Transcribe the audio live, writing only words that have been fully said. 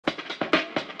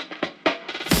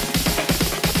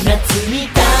夏みたいな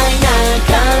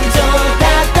感情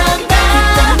だったんだ。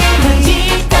感じ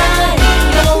たい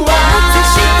のは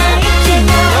君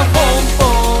の奔放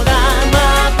な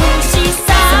眩し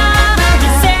さ見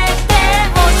せて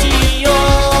ほしいよ。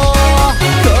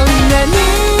こんなに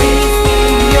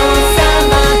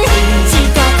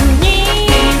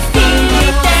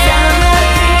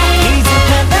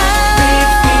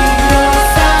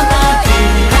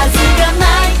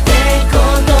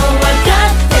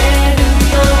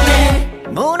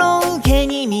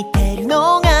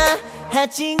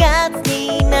8月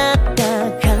になった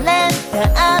カレンダ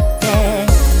ーって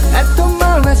後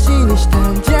回しにした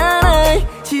んじゃない。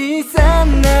小さ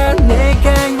な願い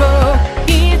を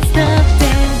いつだって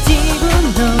自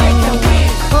分の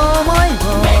思いを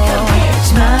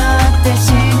しまって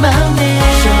しまうね。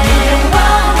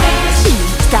行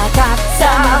きたかっ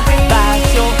た場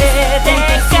所へ出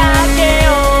かけ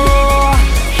よう。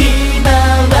ひま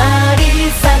わり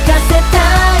咲かせた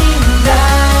いんだ。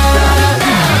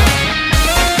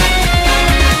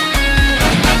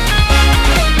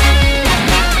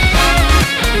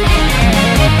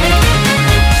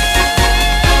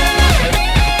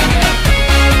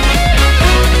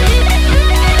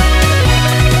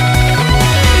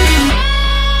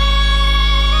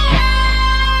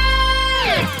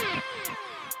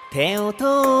手を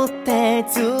取って連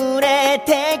れ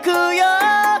てくよ。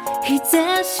日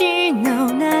差し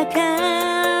の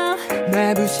中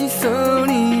眩しそう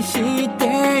にし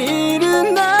てい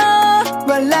るの。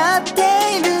笑って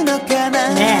いるのかな。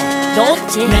ねえどっ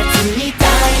ち？夏みたい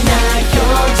な表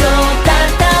情だっ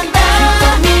たんだ。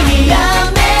瞳にや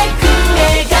めく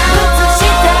笑顔し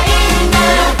たいんだ。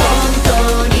本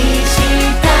当にし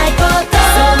たいこと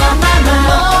そのま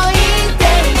ま思い出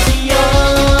にしよう。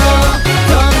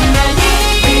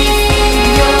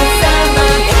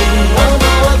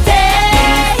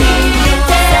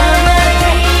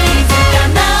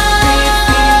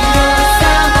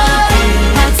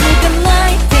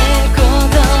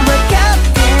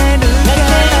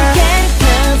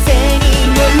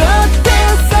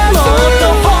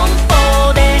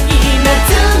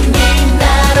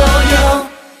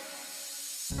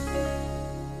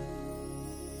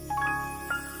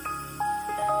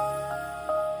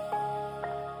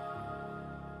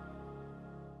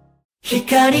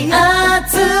光集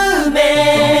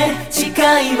め誓い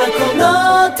はこ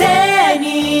の手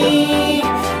に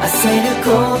焦る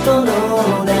こと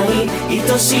のない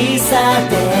愛しさ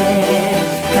で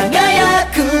輝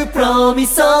く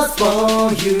Promises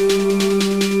for you。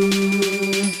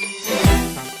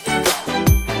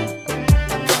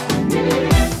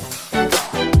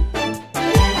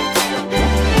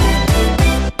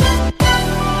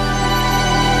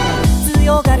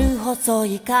 強がる細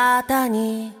い肩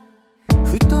に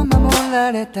ふと守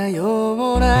られた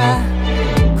ような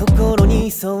心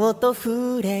にそっと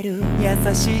触れる優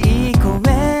しい声。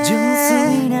純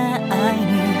粋な愛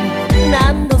に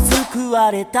何度救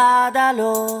われただ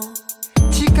ろう。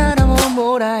力を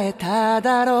もらえた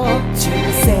だろう。忠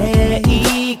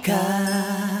誠か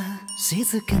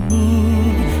静か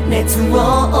に熱を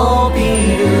帯び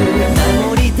る。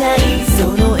守りたいそ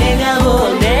の笑顔。こ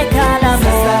れからも支え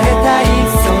たい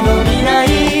その未来。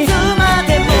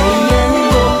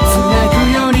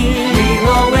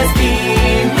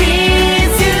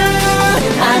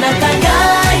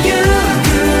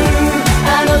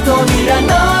扉の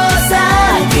先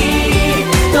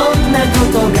どんなこ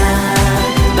とが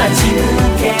待ち受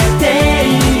けてい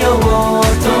よう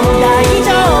と大丈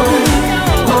夫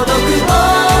ほどく想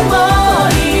い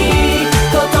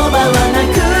言葉はな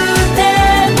くて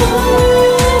も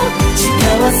誓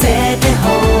わせて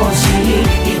ほしい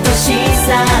愛しさ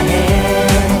へ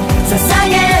捧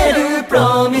げる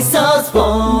Promises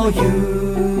for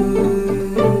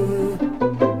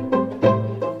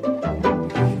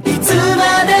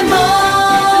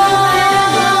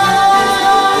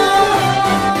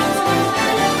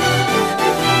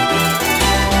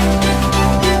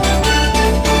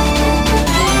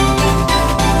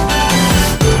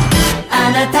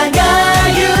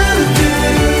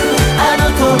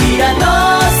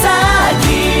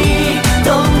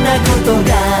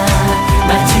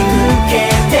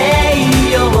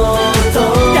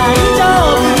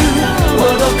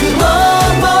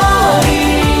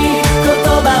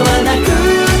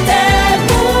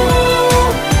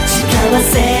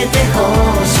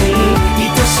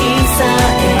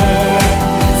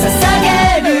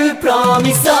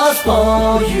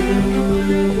for you。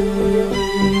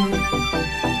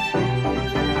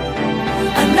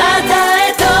 あなたへ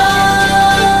と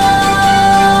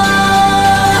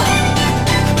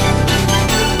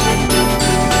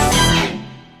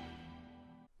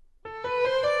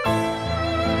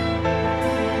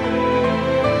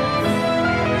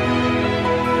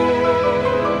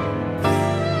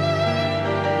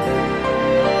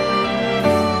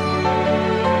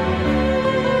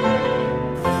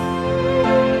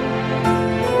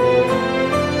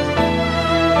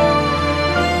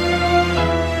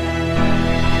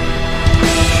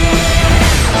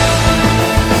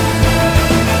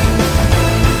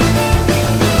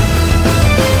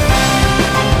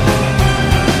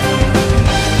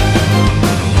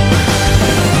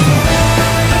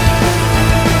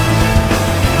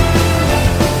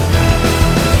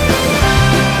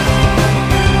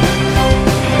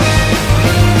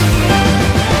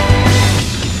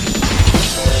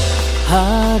春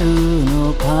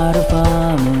のパルフ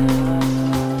ァム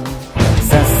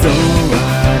誘わ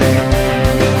れ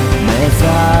目覚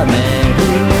める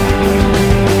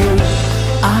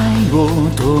愛を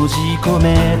閉じ込め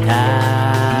た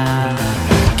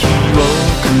記憶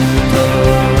と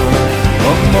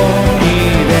思い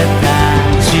出た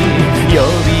ち呼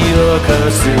び起こ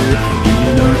す命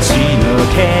の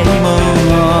啓蒙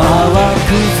淡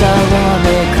くざわめ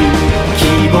く希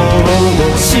望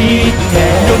を知って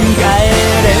蘇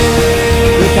る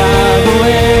歌声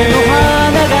の花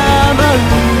が舞う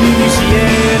西へ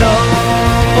の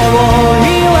想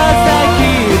いは咲き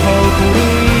誇り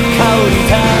香り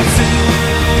立つ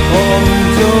本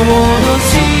上の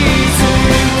雫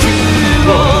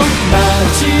を待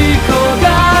ち焦が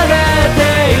れて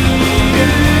いる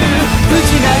藤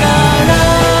ながら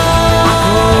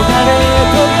憧れ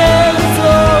と幻想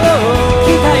を期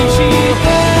待して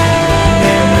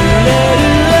眠れる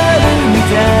あるみ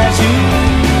たち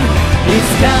いつ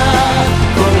か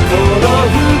心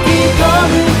吹き込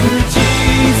む口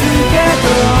づけと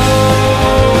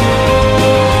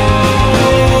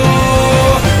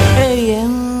永遠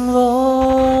を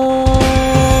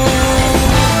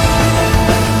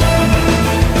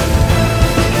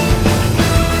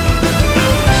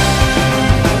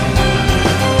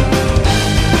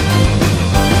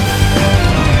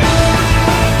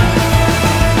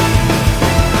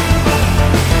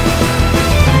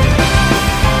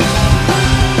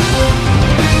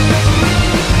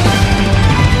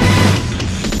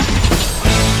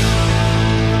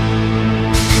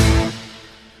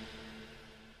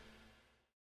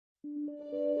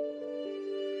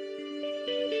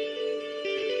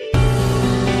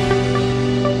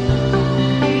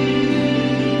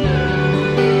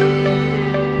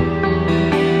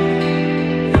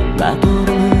バト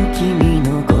ルむ君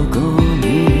のここに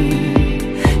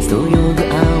そよぐ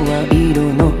淡い色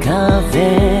の風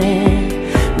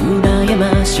羨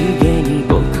ましげに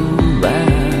僕は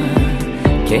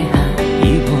気配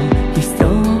を潜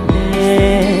め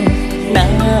名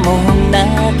もな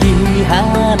き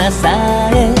花さ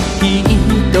え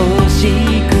愛し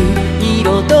く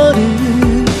彩る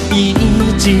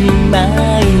一枚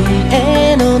絵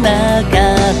の中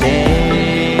で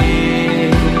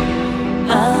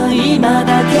今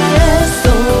だけそ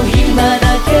う今だ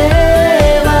け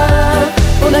は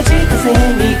同じ風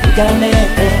に吹かれ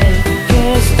て決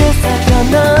して咲か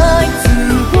ないつ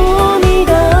ぼみだ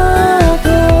と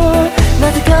な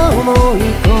ぜか思い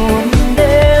込んで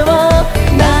は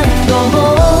何度も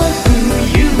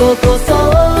冬をこそ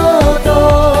と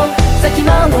先回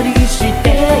りして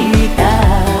いた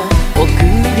臆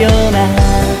病な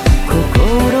心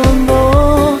の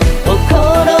ほこ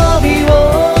ろびを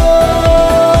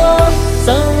そ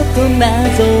っとな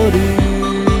ぞる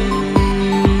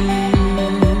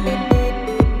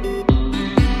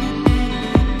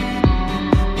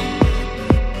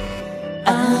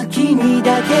あ君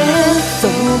だけそ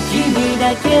う君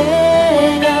だけ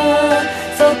が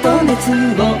そっと熱を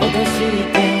落とし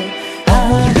て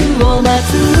春を待つ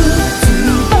つ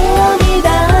ぼみだ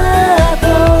と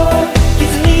気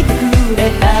づいてくれ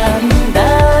たんだ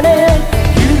ね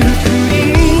ゆっくり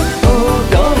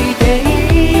動いて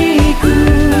いく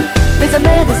目覚め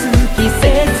出す季節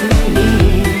に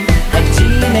初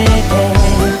めて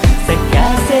咲か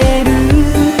せる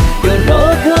喜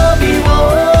びを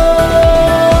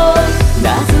名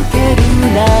付ける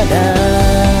なら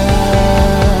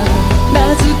名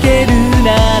付けるな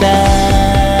ら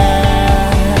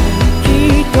き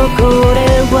っとこれ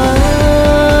は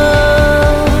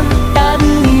多分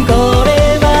これ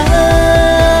は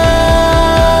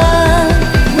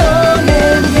の年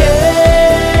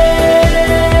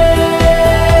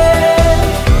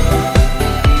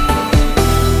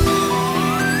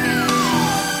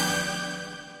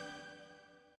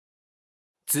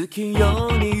月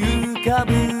夜に浮か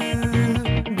ぶ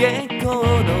月光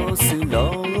のスロ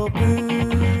ープ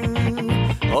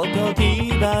おとぎ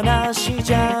話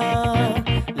じゃ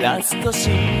ラストシ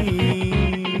ーン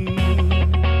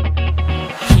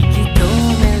引き止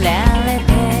められて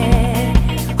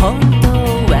本当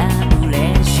は嬉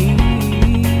しい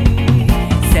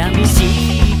寂し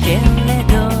いけれ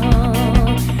ど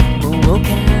もう帰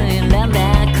らな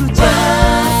くちゃ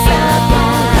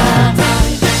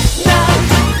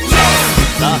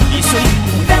さあ一緒に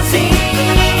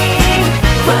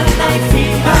One night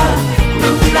fever,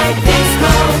 moonlight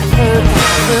disco,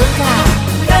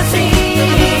 dancing,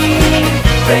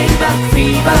 playback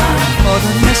fever. 踊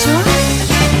りましょう。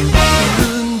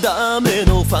運ダメ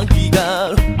のファンキーガ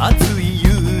ール、熱い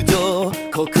友情、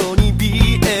ここに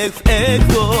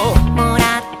BFF をも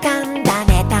らったんだ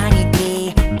ねタニテ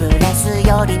ィ、ブレス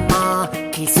よよりも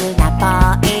キスがぽ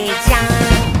いじゃん。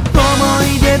思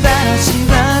い出話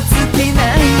は尽きな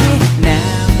い。な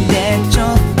んでちょ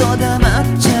っと黙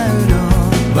っちゃうの。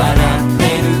笑って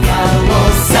る顔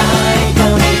最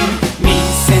後に見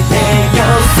せてよ。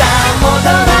さあ戻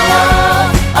ろ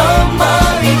う思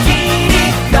い切り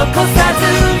残さず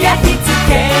焼き付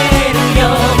けるよ。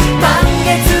満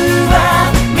月は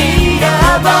ミラ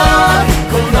ーボール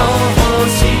この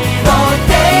星を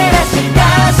照らし出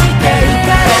して浮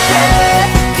かれて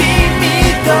君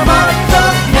ともっと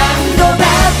何度だ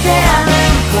ってあん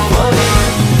こう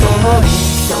遠い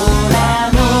空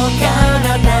の彼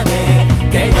方で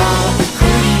手を振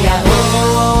り合お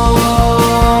う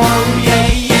Yeah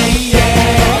yeah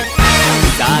yeah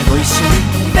さあご一緒に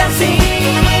Dancing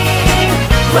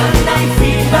One night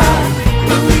fever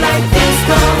Moonlight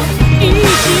disco いい日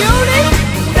よね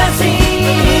Dancing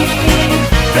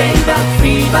Flavor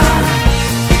fever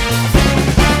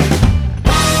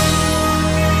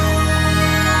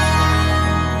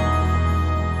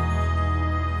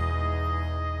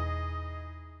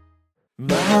舞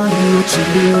い落ち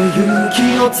る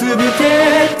雪をつぶて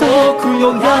遠くよ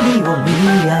闇を見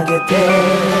上げて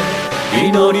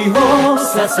祈りを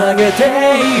捧げてい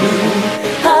る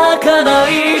儚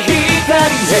い光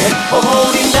で降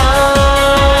りな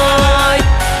い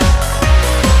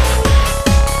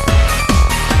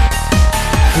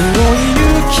黒い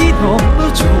雪の無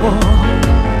情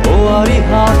終わり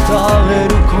果たれる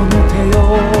この手よ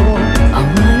甘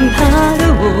い春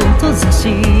を閉ざし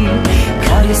か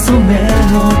りそめ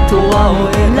のドアを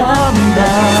選んだ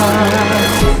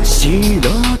白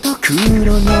と黒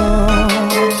の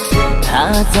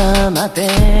狭間で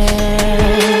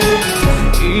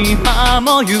今も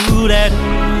揺れる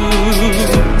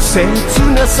切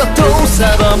なさと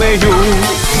定めよう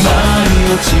舞い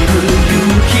落ちる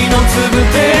雪の粒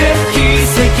で奇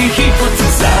跡一つ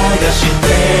探して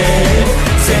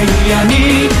千夜に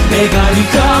願い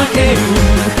かける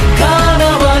叶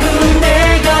わぬ願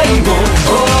いを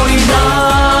降りな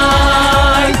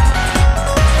い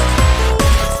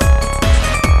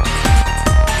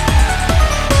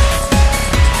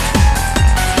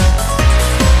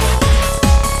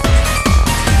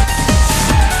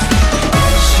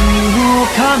死の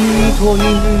神とい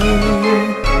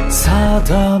う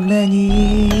定めに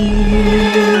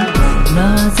な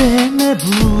ぜ芽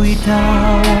吹いた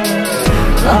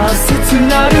切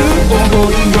なる想いを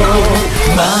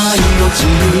舞い落ちる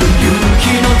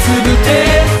雪の粒で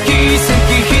奇跡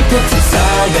一つ探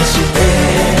して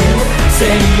聖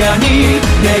夜に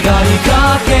願いか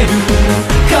ける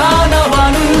叶わ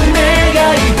ぬ願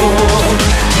いを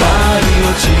舞い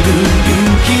落ちる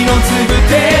雪の粒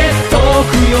で遠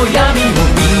くよ闇を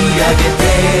見上げて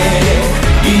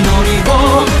祈りを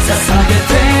捧げ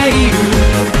ている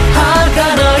儚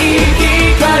い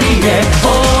光へ降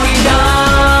りない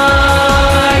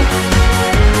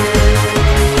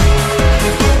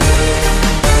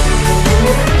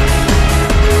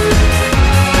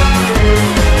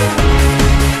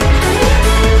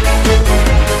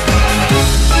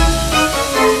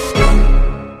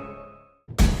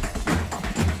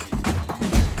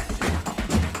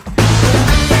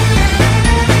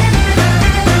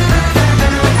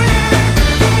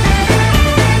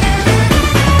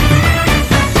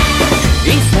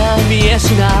見え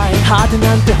しない果て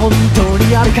なんて本当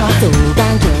にあるか双眼鏡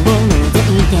を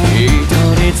覗いて一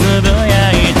人つぶ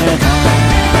やいてた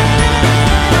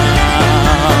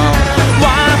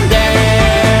One day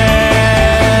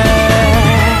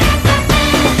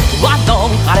ワッと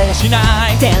あれしな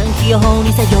い天気予報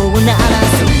にさようなら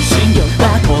推進力は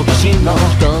好奇心の飛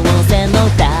行船の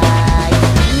台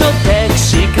乗ってく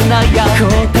しかないや皇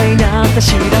帝なんて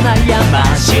知らないやマ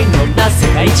シンのな世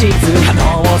界地図可能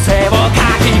性を書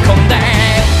き込んで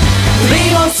リ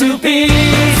オスピース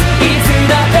いつ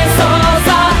だってそうさ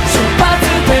出発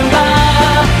点は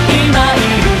今い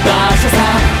る場所さ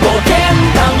冒険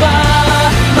団は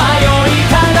迷い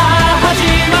から始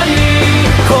まり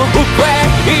幸福へ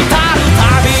至る旅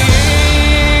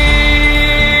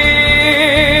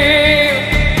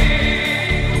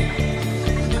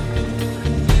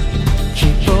希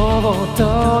望と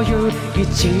いう一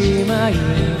枚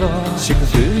を祝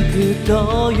福と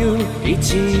いう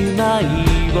一枚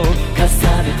を重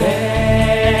ねて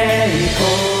いこ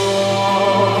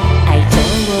う愛情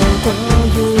と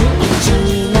いう一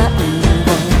枚を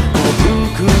幸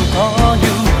福とい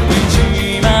う一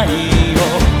枚を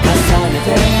重ねて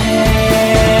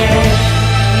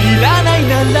いらない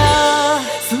なら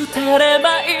捨てれば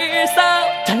いいさ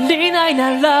足りないな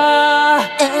ら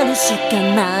得るしか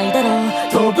ないだろう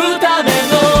飛ぶため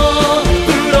の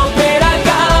プロペラが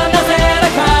なぜだ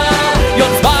か四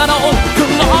つ葉のクロ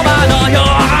ーバーのよ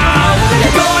う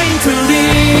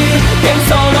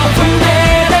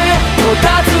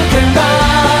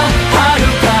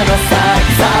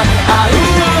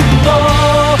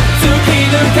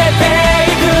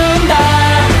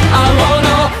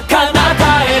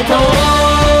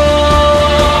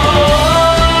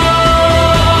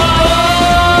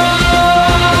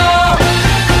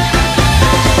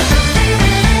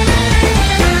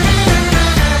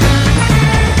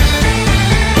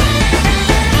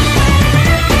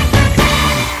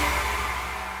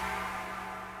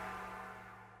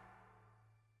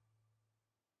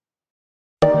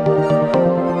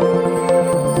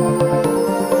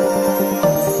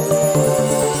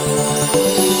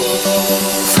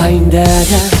が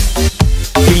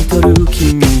切り取る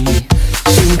君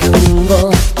瞬間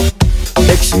を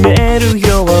抱きしめる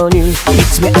ように見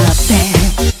つめ合って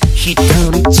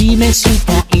独り占めし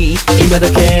たい今だ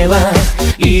けは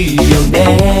いいよね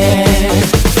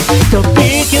と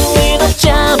びきりのジ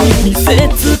ャムにせ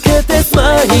つけてス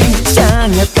マイルしゃ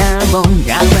がたもん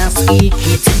がらす息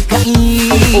遣い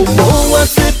思わ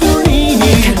せぶりに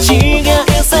勘違い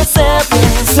させて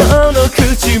その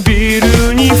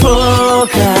唇にフォー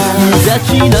カス無邪気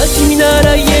な君な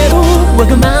ら言えろわ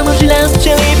がままじらすチ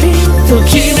ェリーピーとき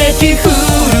めき降る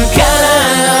から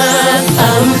会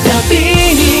うたび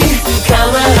に変わ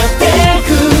ってく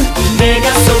目が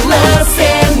そらせ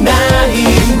ない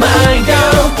My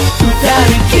girl二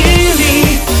人きり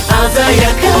鮮や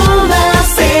かな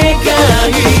世界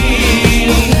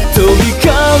飛び込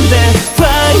んで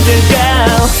Find the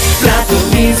girl Flat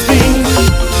with me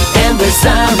Endless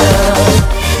summer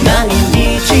毎日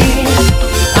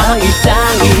会いた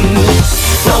い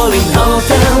Falling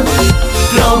hotel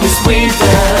Promise with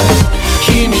her 君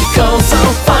こそ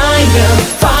Find the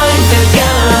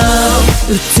girl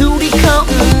映り込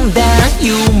んだ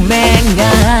夢が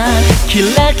キ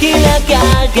ラキラ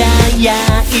輝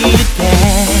いて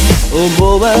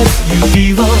思わず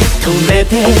指を止めて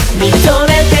見とれ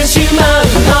てしまう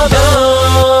ほど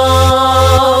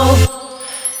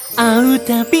会うた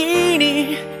びに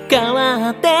変わ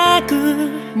ってく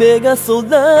目がそ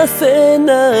らせ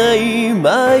ない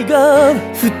My God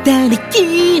二人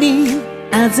きり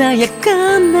鮮や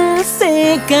かな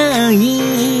世界飛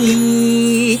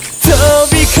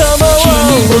び込もう君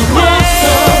をもっと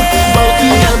僕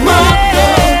がもっと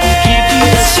引き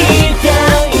出した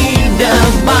いんだ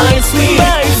My sweet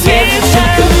月食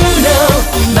の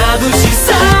眩しさ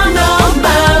のま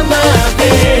まで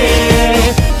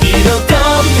彩っ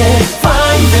て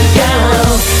Find the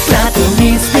girl Flat with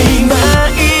me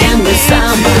Endless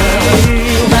summer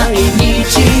毎日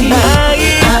会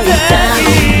いた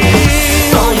い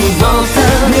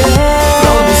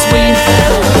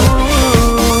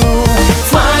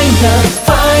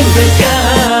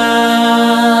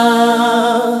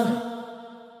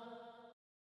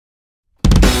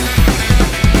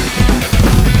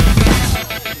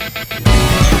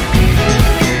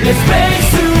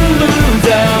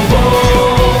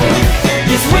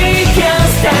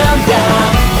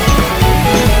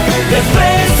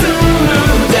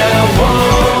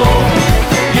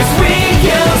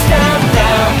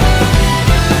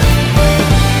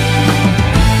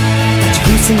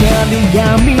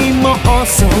闇も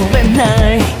恐れな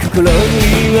い心に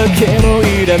わけも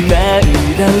いらない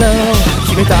だろう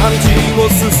決めた道を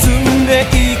進んで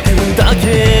いくだけ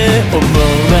思う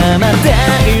ままで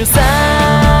いさ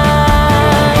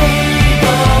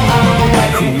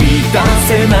踏み出せ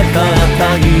なかった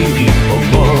一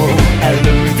歩も歩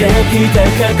いてきた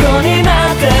過去にな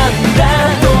ったんだ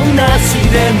どんな死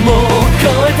でも越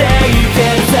えていけ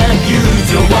た友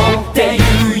情ってい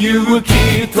う勇気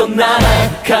となら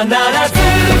必ず掴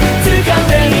ん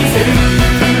でみせる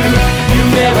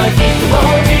夢はきっと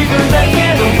自分だけ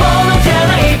のものじゃ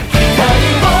ない光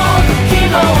を希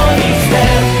望にして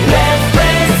Let's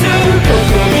play through こ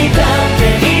こに立って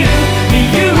いる理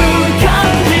由感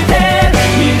じて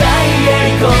未来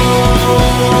へ行こ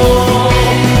う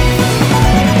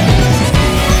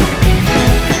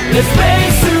Let's play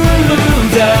through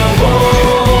the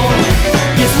wall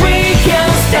Yes we can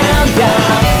stand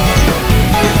up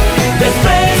Let's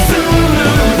play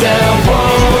through the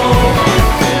wall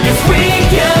Yes we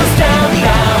can stand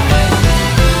up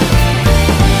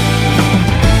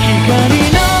光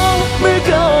の向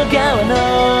こう側の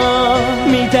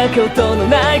見たことの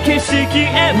ない景色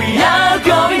へ We are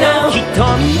going now 瞳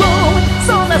をそ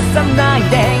らさない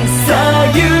でさあ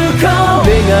行こう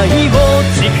願いを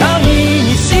誓い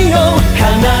にしよう必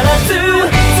ず掴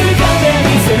んでみ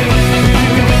せる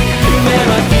夢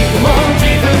はきっともう自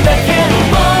分だけの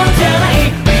ものじゃない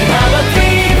We have a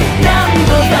dream 何度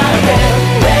だって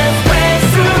Let's play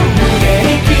through 胸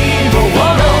に希望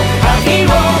の愛を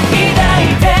抱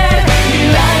いて未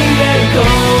来へ行こ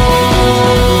う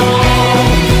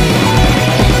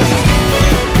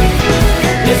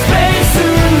Let's play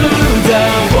through the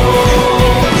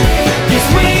wall Yes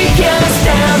we can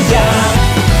stand up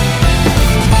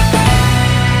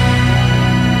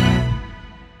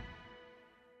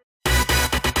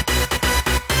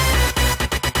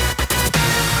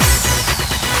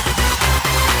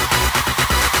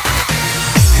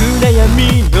暗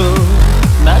闇の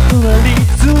まとわり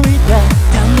ついた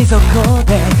谷底で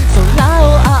空を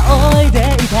仰いでい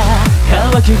た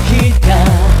乾ききった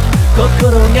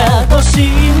心が欲しい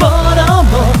ものも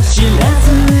知らず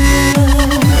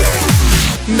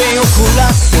目を凝ら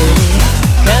して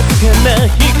かつかな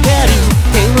光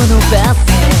手を伸ばせ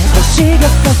星が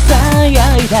囁い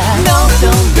た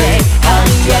Notionで這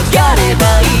い上がれば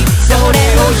いいそれ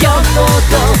を呼ぼう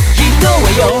と人は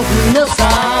呼ぶのさ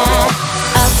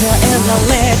与えら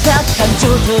れた感情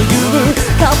という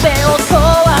壁を壊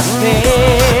して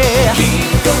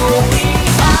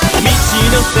未知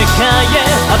の世界へ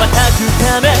羽ばたく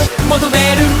ため求め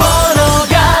るもの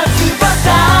が翼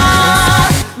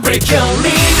Break your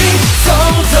limit 想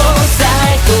像さ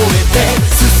え超えて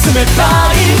進めば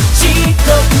いい漆黒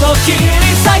を切り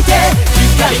裂いて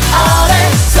光あれ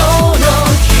その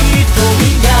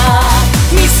瞳が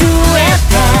見据え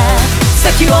た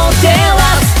先を照ら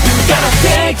すYou gotta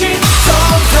take it 想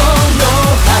像の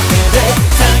果てで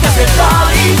探せば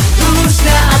いい失っ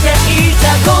ていた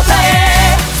答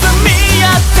え住み合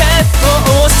ってそ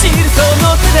う知るそ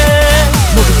の手で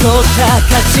もぎ取った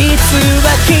果実は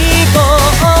希望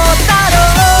だろ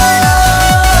う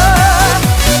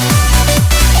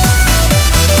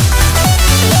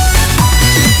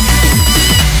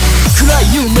暗い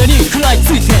夢に食らい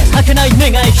ついて儚い願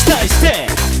い期待して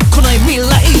来ない未来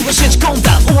を信じ込ん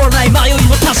だ終わらない迷いを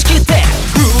断ち切って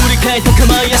振り返った構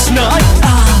いやしない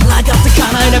ああがって叶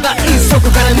えればいいそ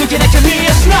こから抜けなきゃ見え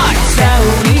しないさお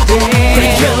りで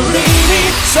Break your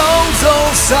limit 想像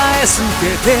さえ捨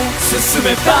てて進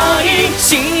めばいい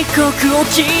漆黒を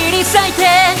切り裂いて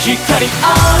光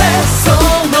あれそ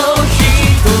の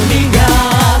瞳が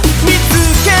見つ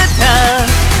けた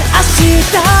明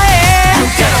日へ You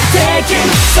gotta take it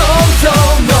想像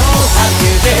の果て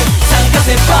で探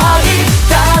せばいい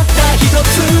たった一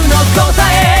つの答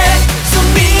え住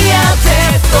み合って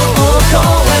そう越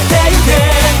えてゆけ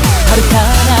遥か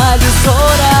なる空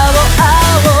を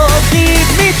仰ぎ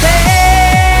見て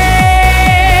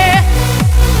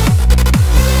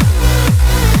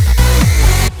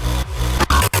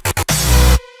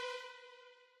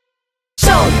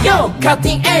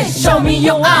Cutting edge, show me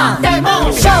your art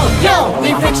Diamond, show your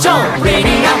reflection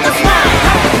Reading out the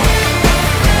smile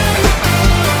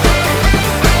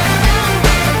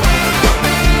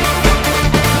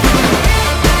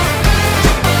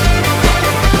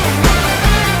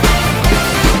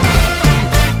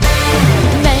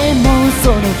でも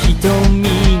その瞳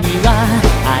には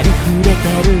ありふれ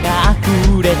てるが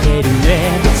溢れてる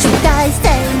ね主体性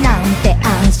なんて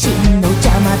安心の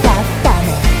邪魔だった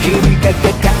ね君が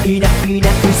いない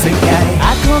世界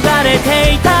憧れ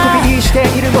ていた飛びして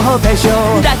いる模倣対象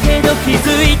だけど気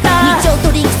づいた日常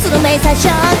とリンクする明細書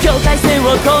境界線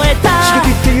を越えた刺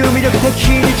激っていう魅力的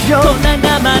日常困難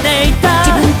が招いた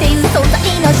自分っていう存在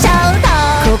の衝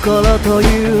動心と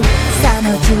いうさ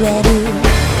のジュエ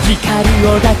ル光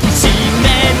を抱きし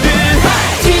める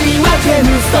君はジェム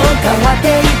ストン変わっ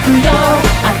ていくよ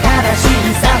新し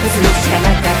いサービスしかな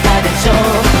かったでしょ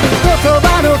言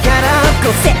葉のから個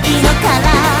性のから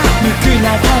無垢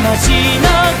な魂の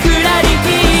クラリ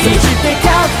ティそしてカ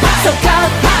ップソカ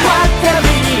ップワッタビ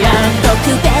リアン特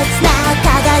別な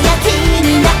輝き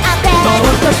になっても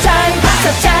っとシャイン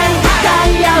サシャインダ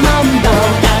イヤモンド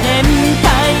多年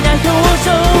体な表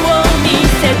情を見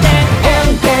せてエ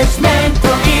ンゲージメント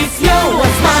is your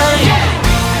smile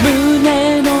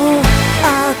胸の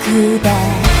奥で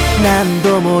何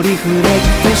度もリフレ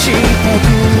クトしてく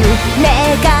願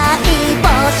い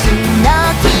星の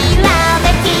きらめ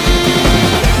き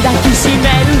抱きしめる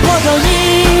ほどに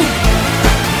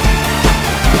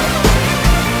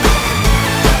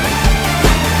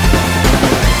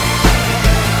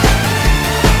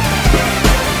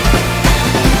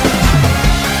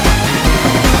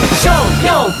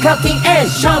Cutting edge,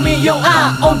 show me your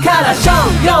art on color Show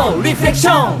your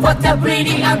reflection, what a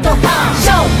brilliant heart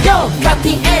Show your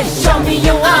cutting edge, show me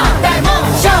your art Diamond,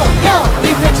 show your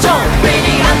reflection,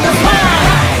 brilliant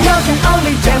smile You can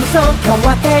only gem so 変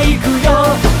わっていくよ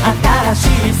新し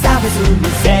いサービス見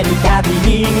せるたび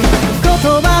に言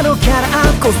葉のキャラ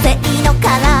個性の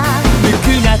から無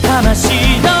垢な魂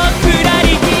のクラ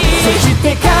リティそし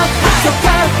てカップソカ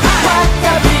ップワッ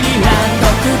タビリアン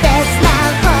特別な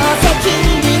宝石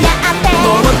になって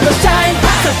もっとシャイン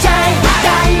とシャイン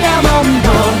ダイヤモンド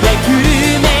めく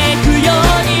めくよう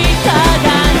に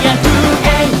輝く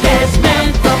エンゲージメ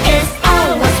ント is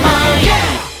our smile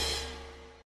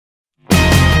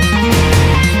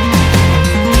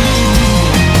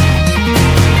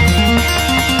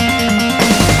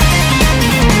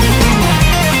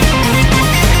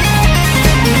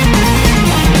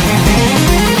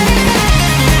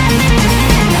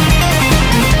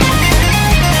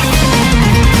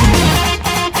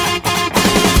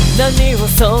何を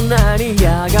そんなに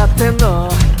嫌がってんの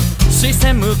視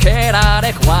線向けら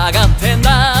れ怖がってん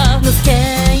だ抜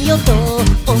けよと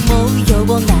思うよ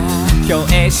うな今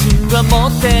日永遠は持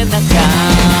ってなか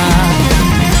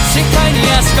視界に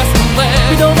足が進んで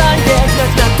微動だにできな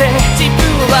くなって自分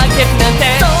を分けくなんて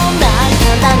そんな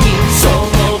体に勝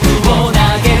負を投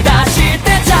げ出して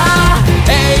ちゃ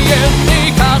永遠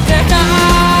に勝てない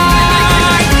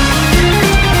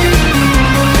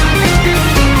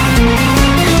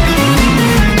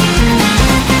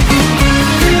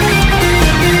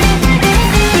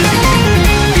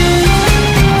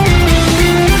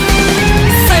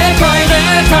世界で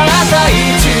たった一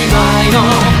枚の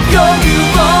欲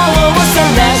望を探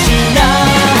しな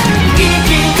生き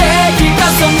てきた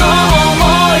その想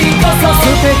いこそス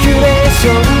ペキュレーショ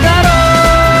ンだろ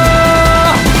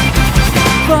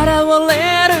う笑われ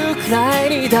るくらい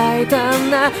に大胆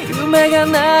な夢が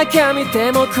なきゃ見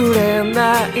てもくれ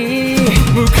ない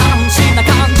無関心な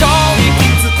感情に気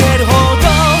づけるほど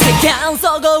世間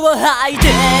そごを吐いて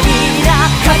みな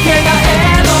かけが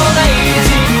えのない人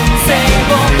生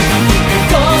を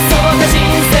こそが人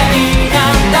生な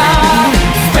んだ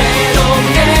スペロ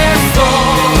ゲスト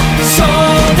ショー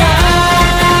ダ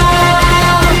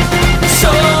ウンショ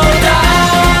ーダウ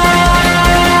ン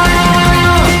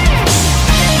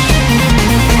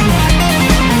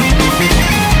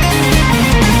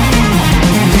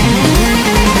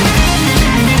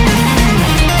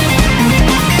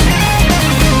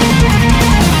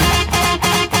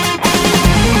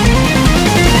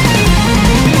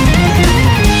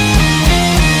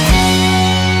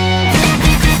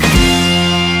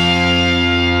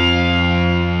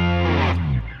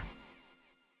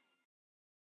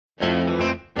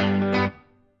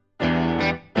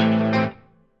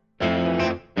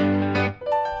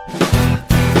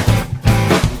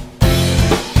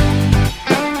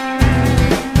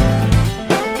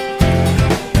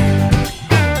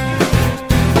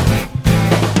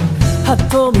はっ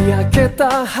と見上げ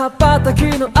た羽ばたき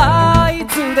の合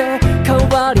図で変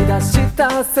わり出し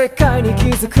た世界に気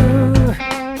づく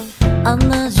同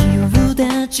じよう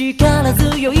で力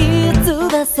強い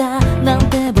翼なん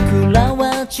て僕ら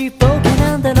はちっぽけ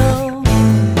なんだろう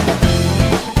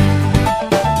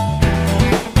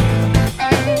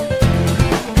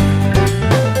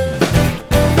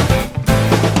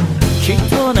きっ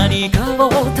と何かを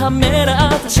ためら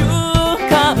った瞬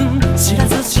間知ら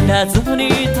ず知らずに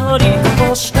取りこ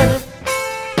ぼして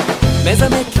目覚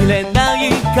めきれない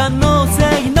可能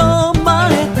性の前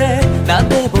でなん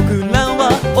で僕らは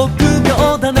臆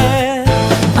病だね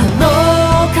あの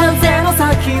風の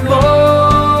先を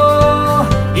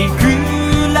いく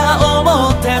ら思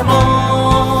っても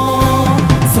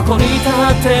そこに立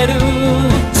ってる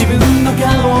自分の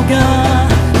顔が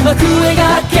うまく描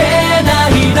けな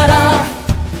いなら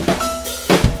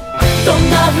どん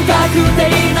な不確定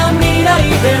な未来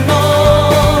でも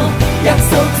約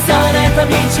束された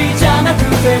道じゃなく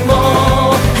ても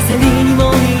焦りに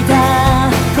も似た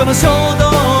この衝動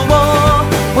を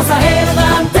抑える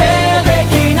なんてで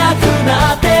きなく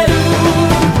なってる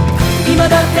今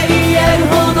だって言える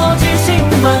ほど自信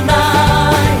はな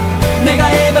い願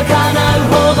えば叶う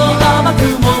ほど甘く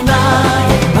もな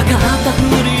い分かったふ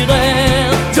りで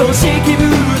常識ぶ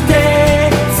って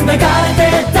繋がれて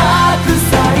た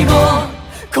鎖も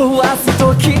壊す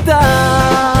時だ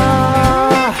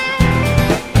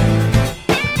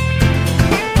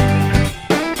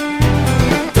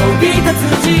飛び立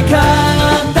つ時間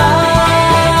だ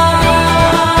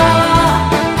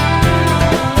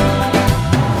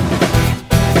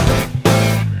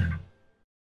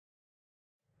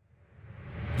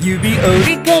指折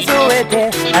り数えて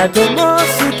あともう少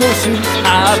し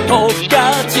あとが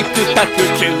チクタク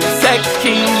急接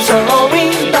近ショーウィ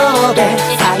ンドウで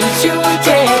最終チ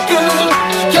ェック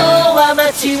今日は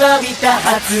待ちわびた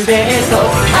初デート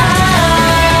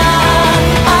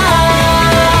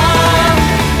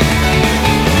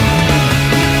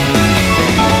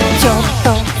ちょっと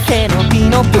背伸び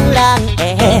のプラン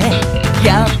A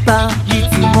やっぱい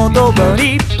つも通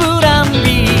りプラン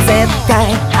B 絶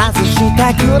対外し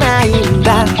たくないん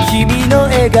だ君の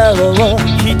笑顔を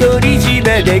独り占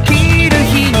めできる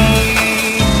日に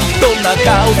どんな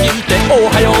顔見てお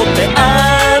はようってあ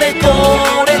れこ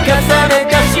れ重ね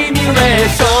たシミュレー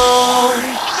ショ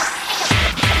ン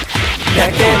だ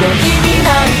けど意味な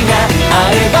いなあ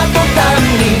れば途端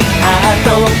にあと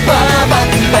はバ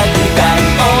クバク大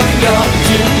音量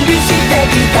準備して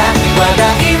きた話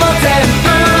題も全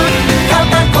部片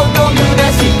言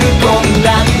虚しく混乱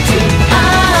中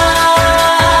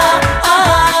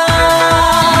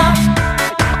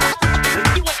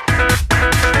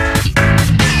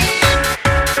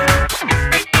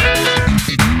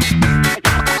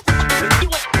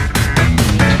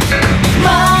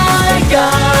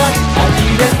初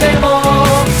めても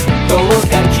どう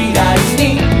か嫌いに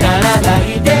ならない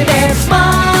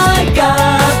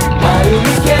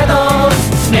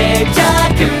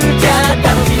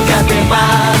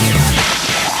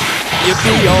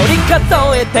数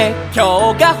えて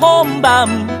今日が本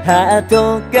番。ハー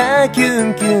トがキ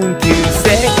ュンキュン急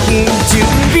接近。準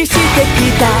備してき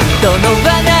たどの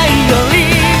話題より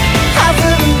弾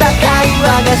んだ会話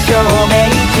が証明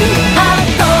中。あ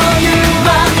っという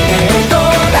間どう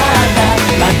だった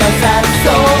また誘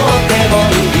っても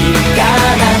いいか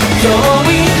な。ちょ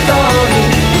いとに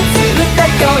移った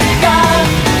距離が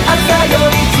朝よ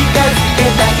り近づけ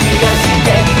た気がし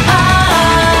て。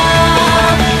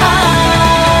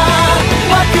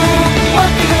ワクワ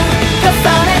ク重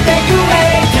ねてくエ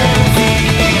ージェンシー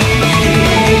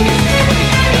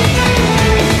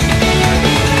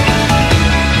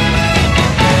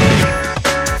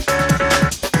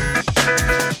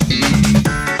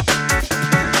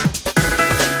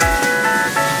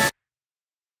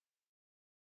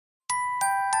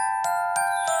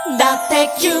だって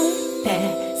キュンって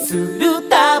する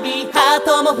たびハー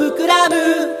トも膨らむ。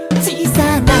小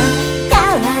さな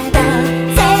体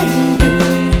全部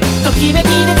ときめき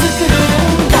で作る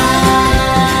んだ。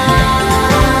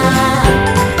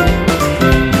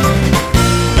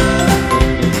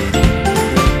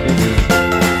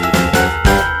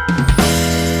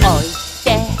おいで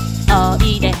おい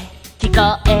で聞こ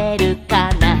えるか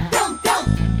な。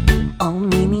お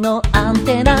耳のアン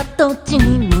テナどっち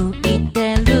に向い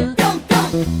てる。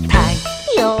太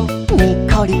陽に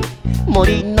こり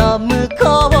森の向こ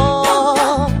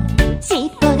う。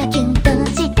尻尾がキュンと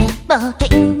して冒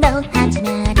険の始ま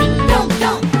り。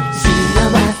幸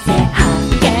せ発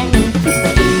見不正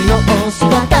のお仕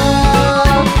事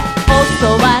お裾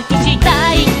分けした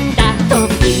いんだ。と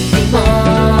びきりも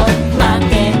待っ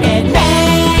ててね。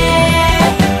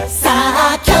さ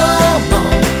あ今日も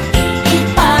い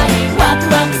っぱいワク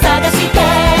ワク探して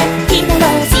日の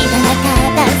知らなかっ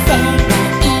た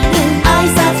世界に挨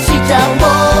拶しちゃお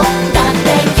う。だって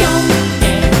キュンっ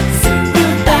てする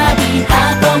たびハ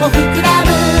ートも膨らむ。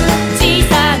小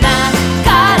さな体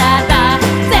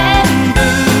全部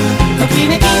とき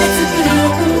めきで作る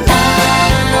んだ。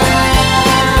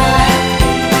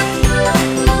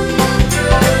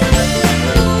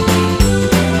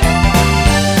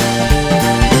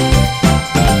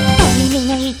お耳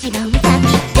が一番先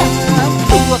っちょ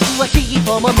ふわふわしい方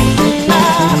もみんな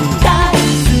大好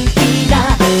きな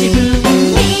自分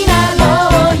になろ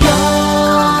うよ。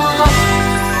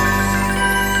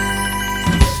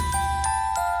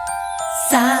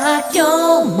さあ今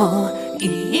日もい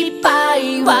っぱい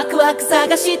ワクワク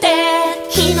探して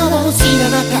日の知ら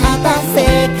なかった世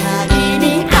界に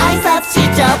挨拶し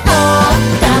ちゃおう。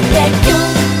だってキュン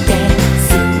ってす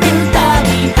るたび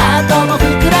ハートも膨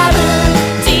らむ。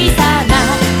小さな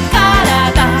体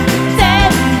全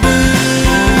部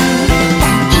大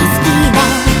好きな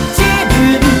自分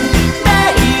メ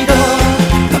イド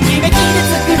ときめきで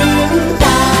作るんだ。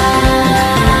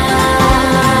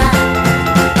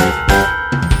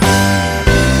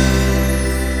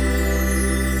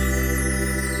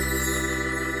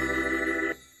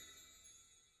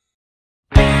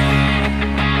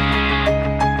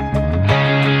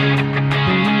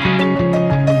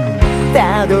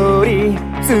たどり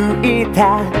着い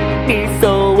た理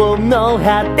想の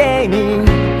果てに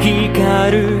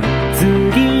光る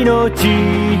次の地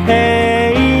平。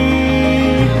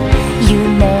夢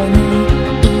に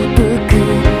息吹く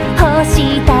星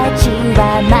たちは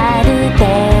まるで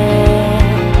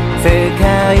世界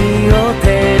を照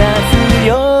らすよ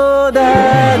うだ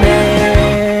ね。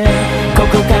こ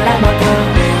こからまた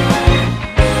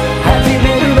始め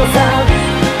るのさ。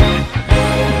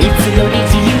いつより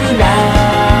自由な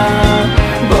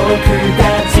僕た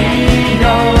ちの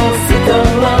スト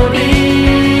ーリー。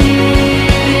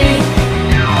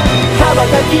羽ば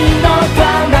たきの彼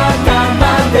方ま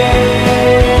で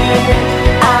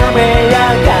雨上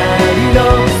がりの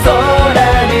空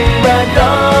にはど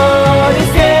うで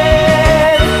すか。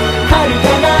遥か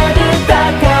なる高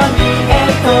みへ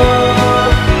と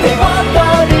手を取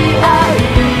り合い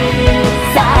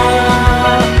さ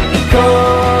あ行こ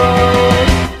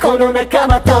うこの仲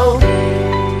間と。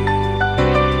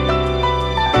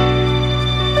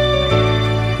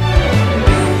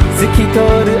透き通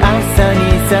る朝に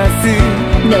差す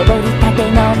昇りたて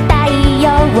の太陽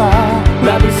を眩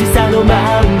しさの真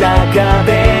ん中で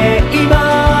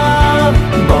今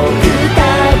僕た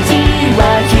ちは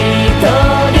一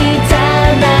人じゃ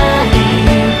ない。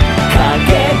かけ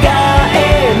がえ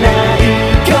ない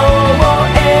今日を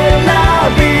選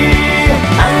び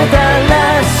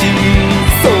新しい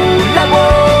空を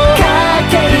か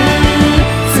ける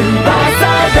翼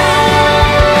だ。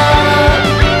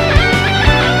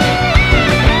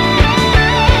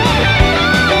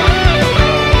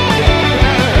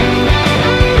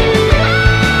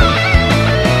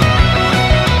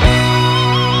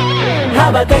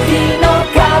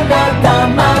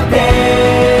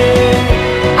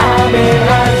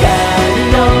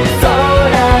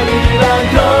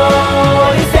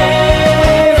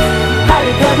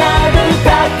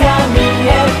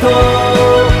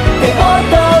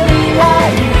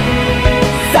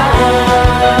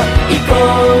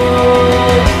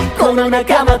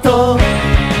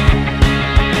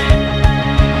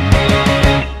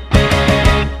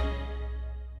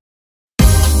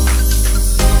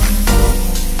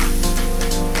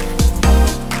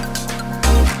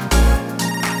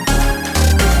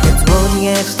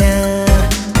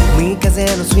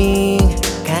風のスイング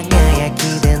輝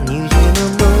きで滲むム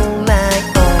ーンライ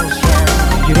ト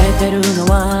揺れてるの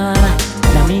は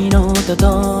波の音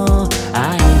と曖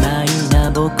昧な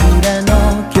僕らの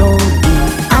距離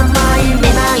甘い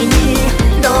めまいに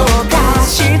どうか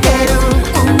してる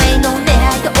運命の狙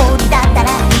い通りだったら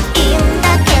いいんだ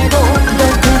けどど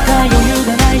こか余裕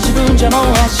がない自分じゃもう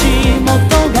足元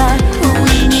が不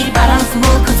意にバランスを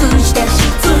崩して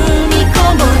沈み込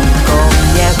む今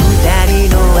夜二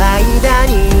人の間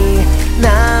に流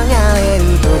れる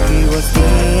時をステ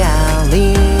ア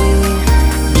リン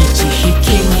一匹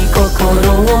に心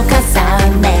を重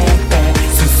ねて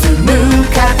進む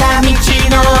片道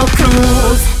のクル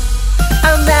ーズ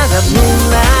Under the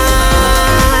moonlight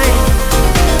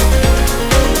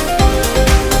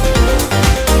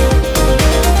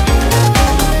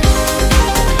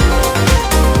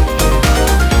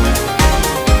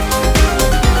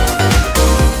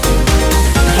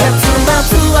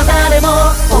誰も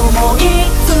思い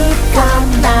つか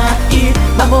ない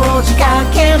幻か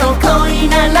けの恋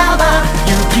ならば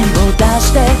勇気を出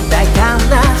して大胆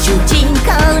な主人公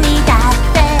にだっ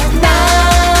てな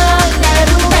れ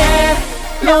るね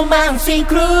ロマンシッ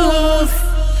クルーズ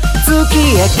月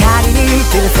明かりに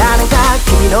照らされた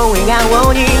君の笑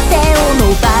顔に手を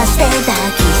伸ばして抱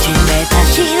きしめた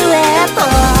シルエット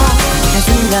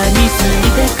風が見つい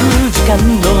てく時間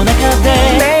の中で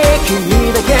ねえ君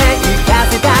だけ行か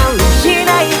せたりし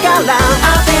ないから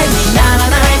当てになら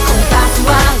ないコンパスは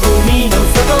海の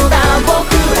外だ僕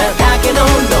らだけのロ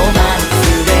マン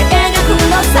スで描く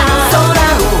のさ空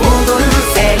を踊る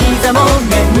星座も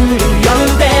眠る夜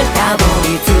でたど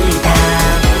り着いた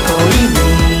恋に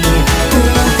二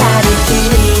人き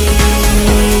り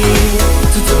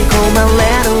包み込まれ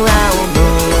る青の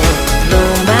ロ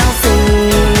マンス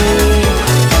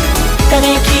瓦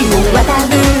礫を渡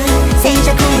る静寂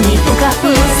に浮かぶ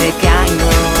世界の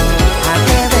果て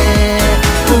で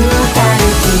二人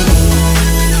きり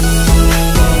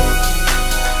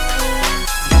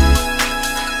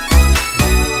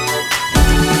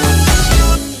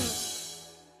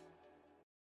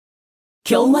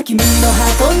今日は君のハ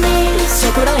ートにショ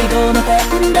コライドのペ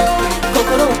ンで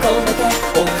心を込めて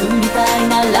僕みたい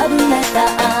なラブレタ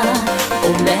ー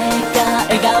俺が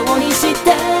笑顔にし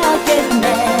てあげるね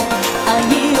愛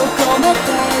を込めて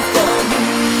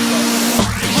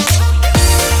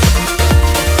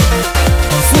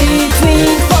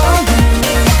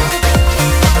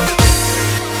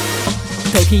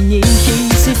時に必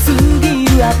死すぎ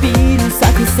るアピール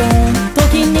作戦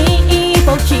時に一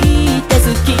歩引いて好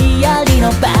きありの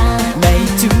場命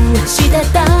中して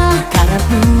たカラ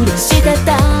フルして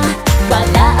た笑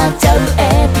っちゃう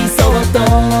エピソード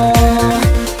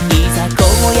いざこ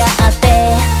うやって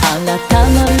改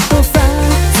まるとさ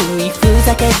ついふ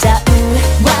ざけちゃう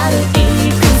悪い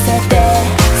癖で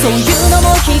そういうの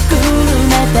もひっくる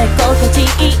めて心地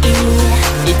いい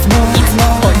いつも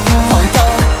本当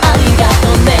ありがと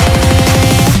うね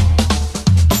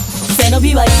背伸び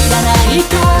はいらない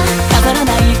か飾らな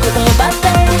い言葉で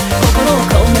心を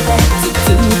込めて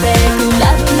包んでくラ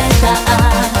ブレター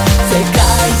世界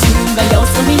中がよ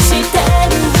そ見して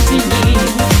るうちに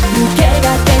抜け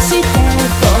駆けして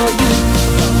for you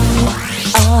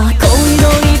ああ恋の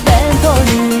イベント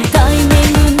にタイミ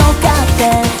ング乗っかって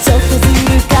ちょっとず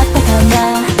るかったかな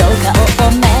どうか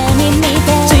多めに見て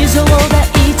地上で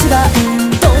一番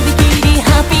とびきりハ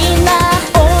ッピーな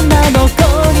女の子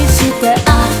にして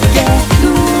あげる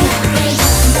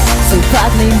スパ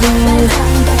ークリング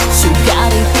シュガー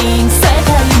リーピン世界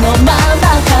の真ん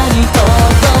中に届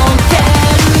け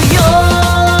るよ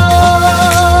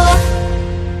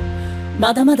ま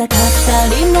だまだ書き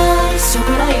足りないショ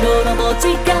コラ色の文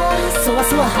字がそわ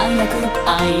そわ早く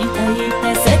会いたい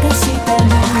ってせかしてる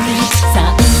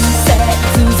賛成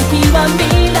続きは未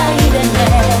来でね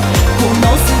こ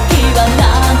の好きはな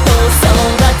んと育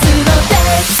つので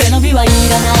背伸びはい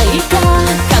らないか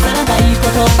飾らない言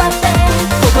葉で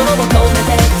心を込め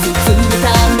て包むた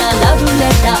なラブレ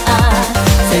ター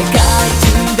世界中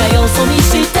がよそ見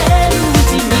してるう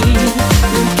ちに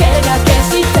抜け駆け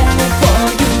して for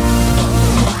you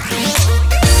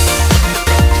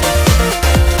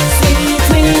Sweet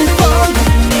dreams for you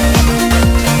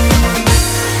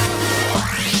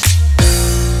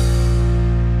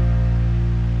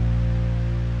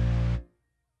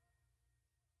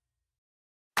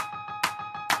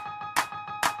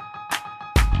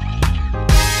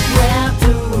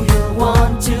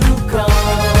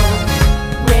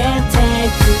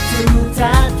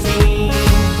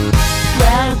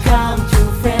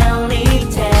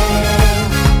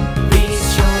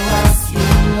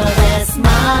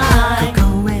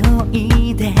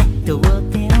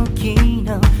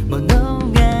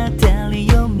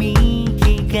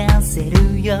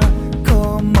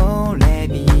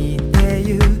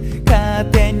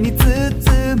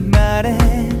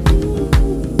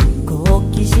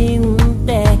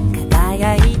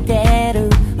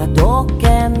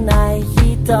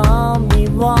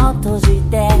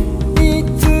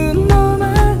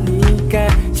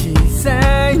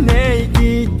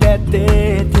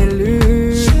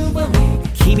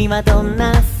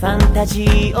タジ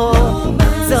を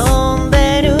望ん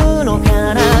でるの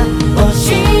かな。教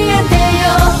えてよ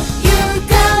勇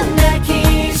敢な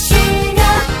騎士が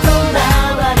囚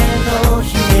われの悲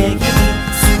劇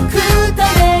救うた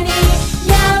めに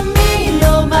闇の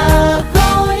魔法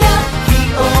や火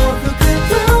を吹く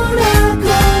ドラゴン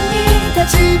に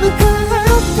立ち向かっ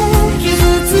て傷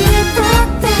ついた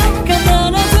って必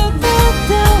ず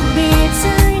手を見つ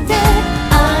いて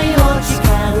愛を誓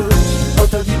うお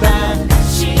とぎ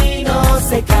話の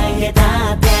世界へだ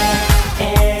って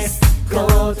エスコ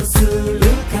ートする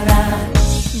から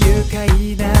愉快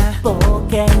な冒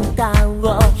険談を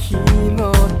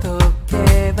紐解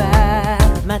けば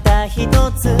また一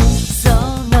つそ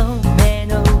の目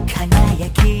の輝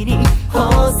きに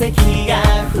宝石が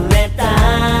増えた。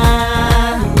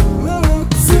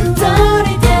ストーリ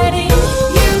ーテリング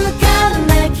勇敢な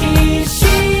騎士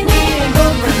に僕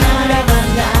ならば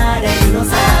なれるのさ。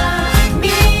君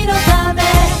のため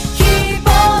希望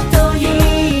と勇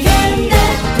気で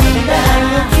未来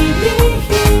を切り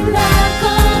開こ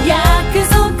う。約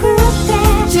束って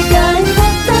誓いだ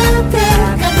って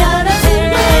必ず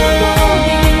守り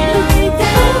抜いて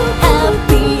ハッ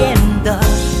ピーエンド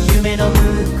夢の向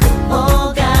こ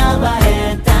う側へ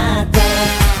だって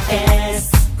エス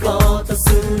コートす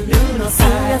るのさ。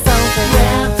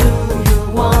Where do you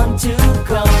want to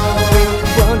go?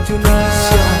 Want to know?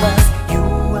 Show us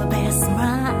your best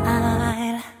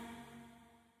smile.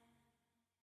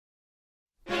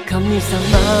 神様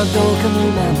どうか見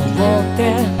守って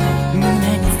胸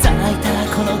に咲いた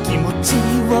この気持ち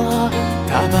を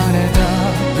束ねた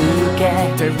受け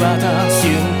て渡す瞬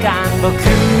間僕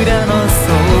らの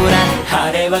空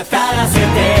晴れ渡らせて。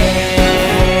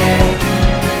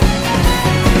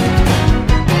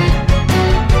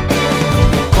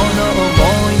この想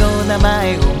いの名前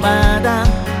をまだ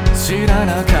知ら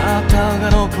なかったあ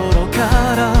の頃か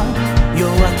ら弱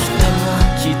気と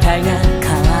期待が変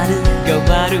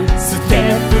わるステッ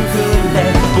プ踏んで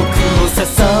僕を誘う。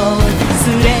す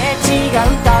れ違う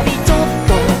たびちょっと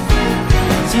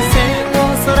視線を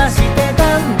そらしてだ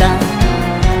んだん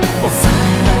抑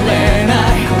えられな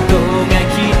いことが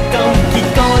きっと聞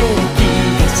こえる気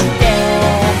がして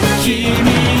君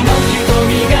の瞳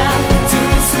が映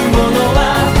すものは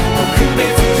特別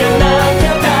じゃなきゃ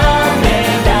ダメ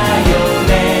だよ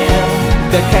ね。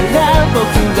だから僕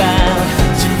は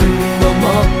自分をも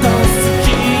っと好き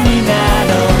にな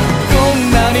ろう。こん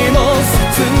なにも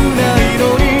切ないの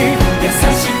に優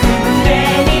しく胸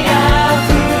に溢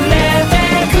れて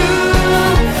く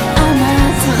甘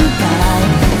酸っぱい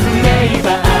フレーバ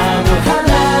ーの花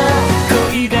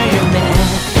恋だよね。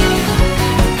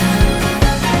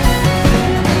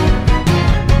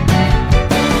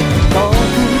遠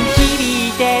く響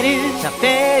いてるチャペ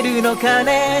ルの鐘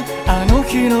あの日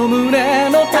の胸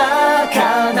の高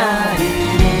鳴り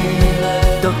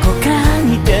どこか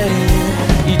似てる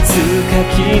いつか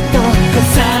きっと重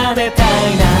ねたい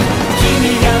な。君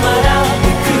が笑って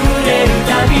くれるた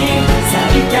び咲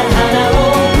いた花を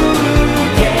ブー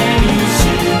ケにし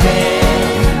て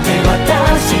手渡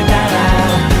したら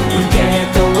受け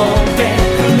取って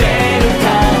くれるか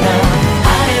な。晴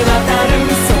れ渡る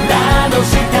空の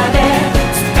下で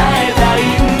伝えたい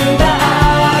んだ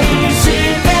愛し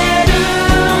てる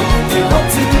手を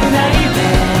つないで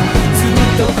ずっ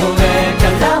とこれか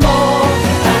らも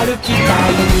歩きた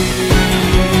い。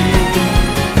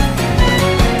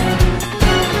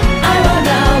I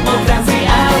wanna walk down the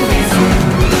aisle with you.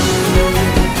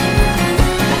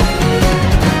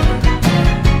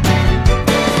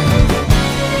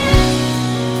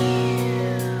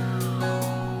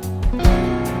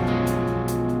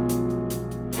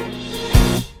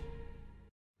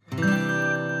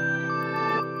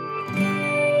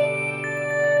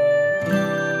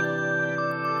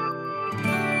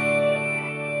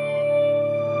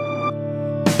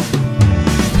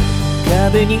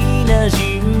 壁に馴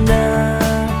染んだ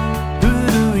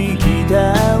古いギタ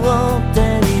ーを手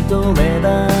に取れば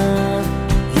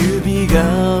指が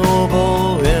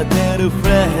覚えてるフ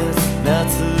レーズ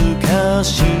懐かし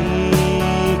い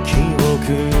記憶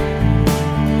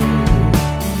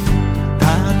た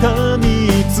だ3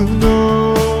つの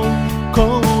コ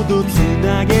ードつ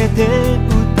なげて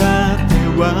歌って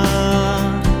は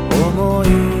思い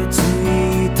つ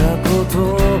いた言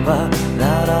葉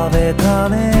並べた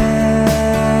ね。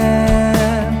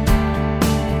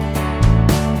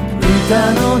歌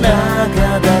の中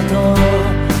だと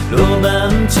ロマ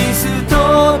ンチスト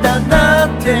だなっ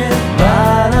て笑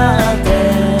って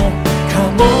カ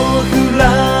モフラ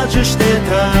ージュして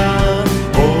た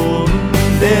音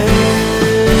で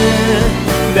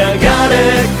流れ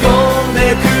込んで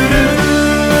くる。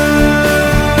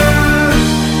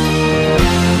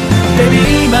誰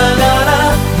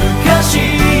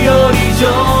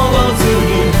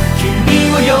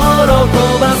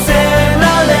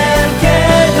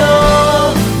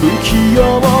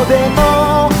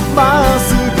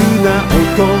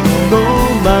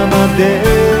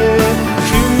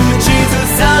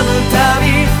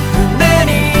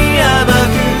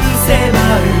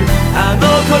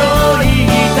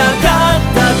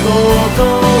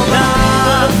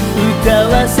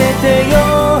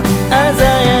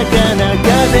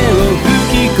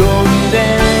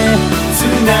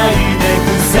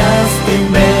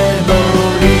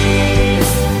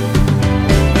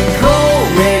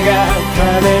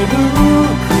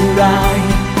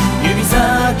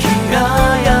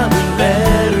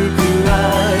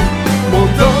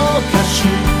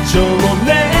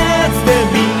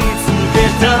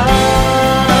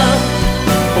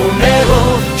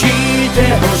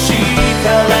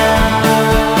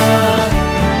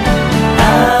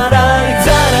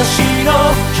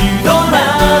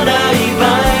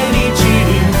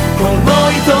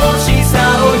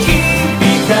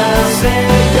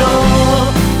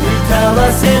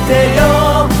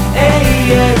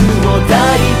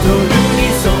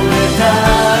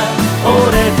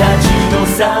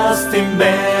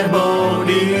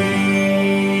Memories。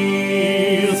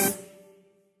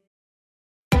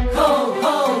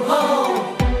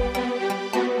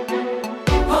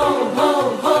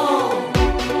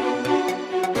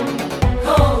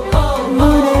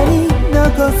胸に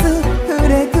残すフ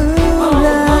レグ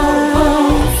ラ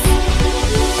ン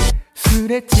ス、す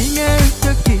れ違う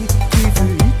時気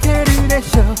づいてるでし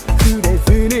ょ、触れ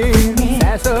ずに誘う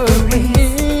イ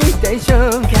ンテンシ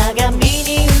ョン、鏡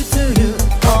に映る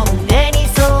本音に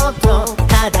そっと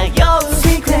漂う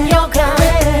予感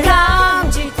感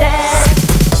じて、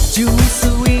純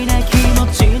粋な気持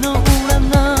ちの裏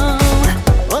の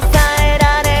抑え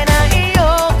られない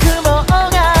欲望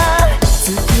が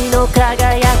月の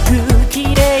輝く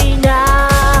綺麗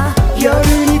な夜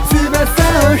に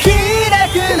翼を開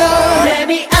くの。 Let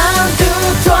me undo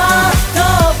toi 遠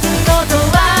くのド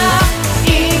アイ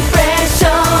ンプレッショ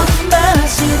ン真っ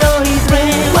白いフレー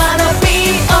ム Wanna be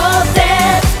all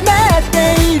that 待って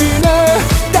いるの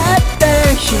たった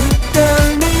一人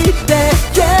だ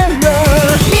けの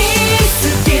ミス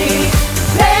ティ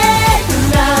レグ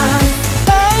ラン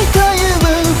愛という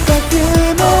パフュー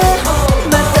ム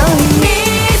まといミ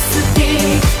スティ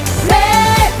レ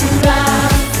グラン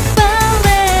バ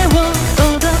レエを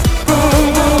踊って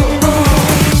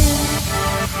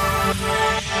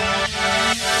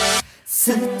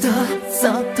ずっとそ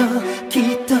っときっ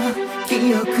と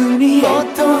記憶にもっ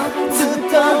とずっ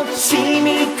と染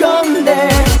み込んで、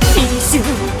一瞬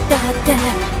だって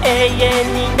永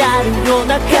遠になるよう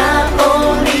な香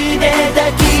りで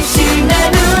抱きしめる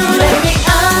Let me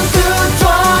undo toi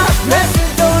ラス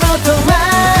トのドア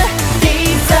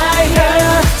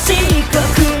Desire 漆黒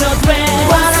のドレス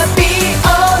Wanna be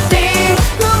all this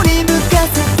振り向か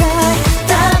せたい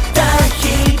たった一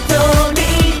人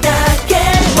だけ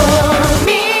をミ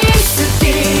スティ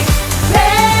レ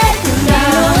グラン忘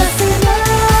れない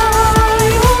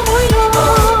想いの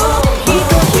ひ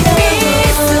とひらミ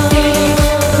スティ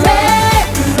レ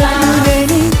グラン胸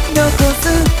に残す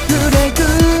フレグ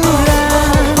ラン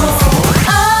あ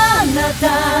なた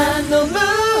の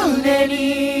胸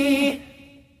に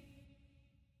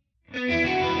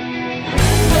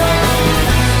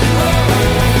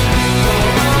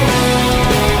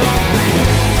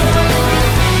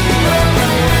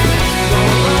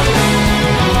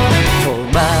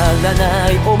止まらな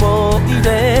い想い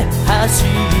で走っ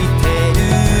てる、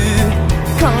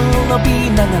転び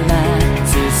ながら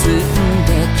進んで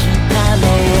きたね、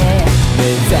目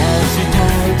指したい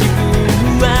自分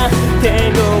は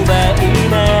手強い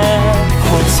な、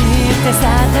星ってさ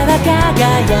たら輝い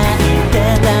て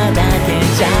ただけ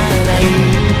じゃない、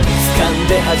掴ん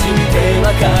で初めて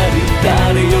わかる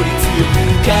誰より強く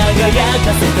輝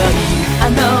かせたいあ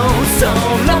の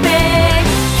空で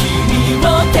君を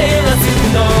照らす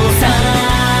のさ、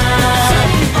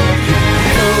飛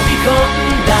び込ん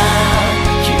だ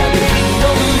きらめき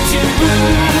の宇宙、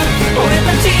俺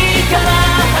たちから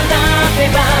放て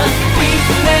ばリフ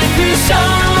レクション、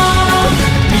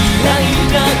未来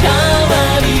が変わ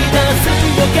り出す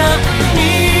予感に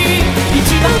一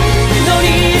番乗り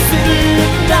するん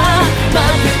だ、負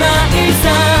けないさ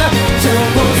挑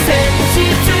戦し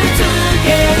続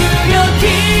けるよ、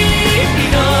君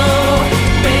の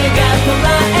目が捉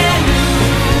える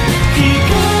光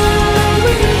に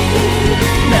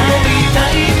なりた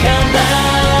いから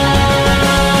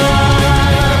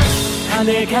跳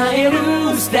ね返る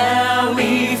スター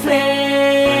リフレ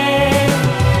ーム、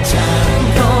ちゃん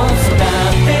と育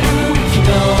てる昨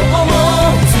日を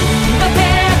全て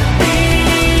リ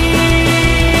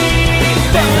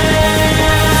バー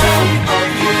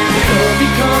飛び込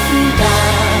んだ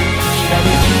きらめ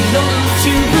きの宇宙、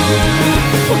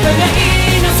お互い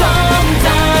の存在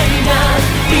が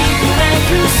リフレク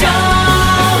ション、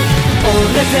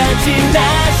俺たちら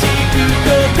しく答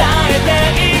えて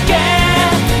いけ、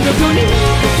どこにいて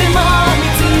も見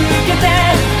つけて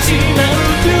しまう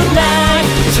くらい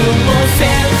挑戦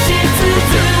し続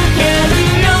ける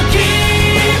よ、君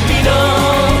の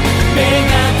目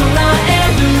が捉え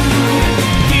る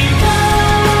光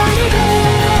で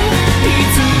居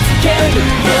続けるよ、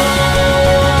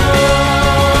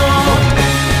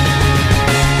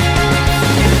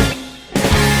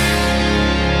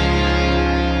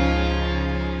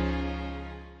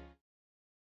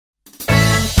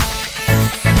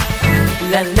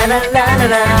ラララララ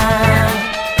ラ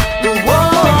ウォーウォー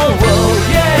イ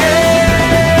ェ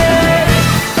ー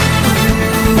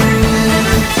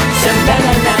シャララ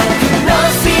ラクロッ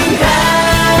シング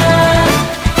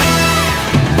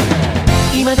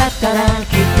今だったら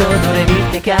きっとどれ見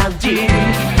て感じ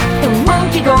思う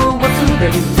記号を滑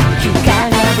る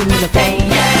光がぶのて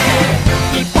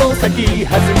一歩先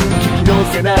弾む君の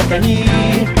背中に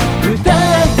歌っ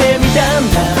て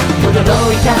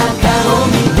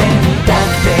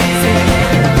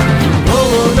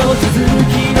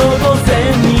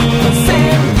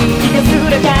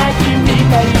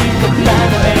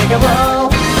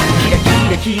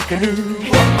るオフ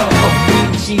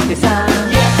にしてさ喜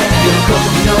び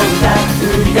の歌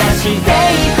売り出して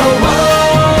いこう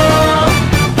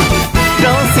ロ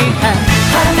ンシーハ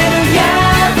レルヤ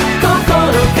心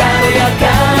軽やか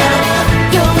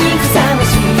世にふさわ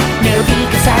しいメロディ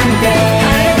ー重ね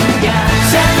て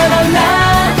シャラララ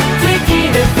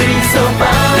敵でフリーソファ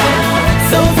ー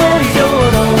想像以上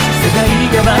の世界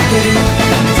が待ってる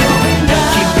君ら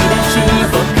しい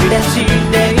僕らしい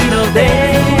音色で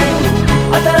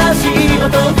新しい音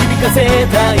響かせ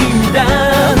たいんだ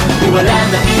終わらな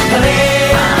い彼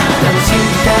楽しみ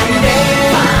たいね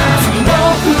次の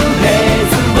フレー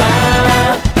ズは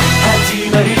始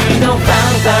まりのファ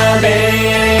ンファーレ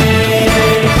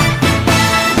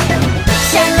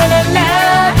シャラララ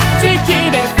地域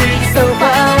でフリーソファ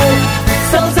ー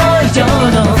想像以上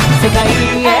の世界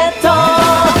へと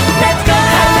Let's go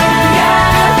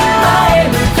前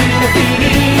向きなフィーリ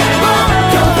ング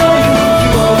今日という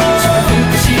日を祝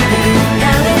福してる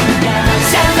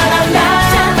シャラララ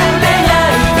願いに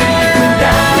行くんだ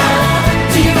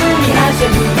自分にはしゃ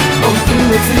ぐ音符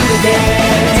を連れて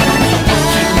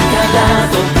君から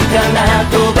僕から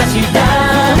飛ばした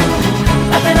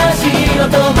新しい音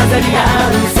混ざり合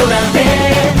う空で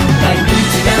毎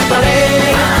日頑張れ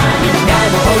みんな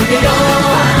もおいでよ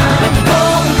巻き込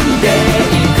んで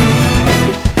いく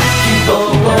希望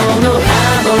のハ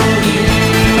ーモニー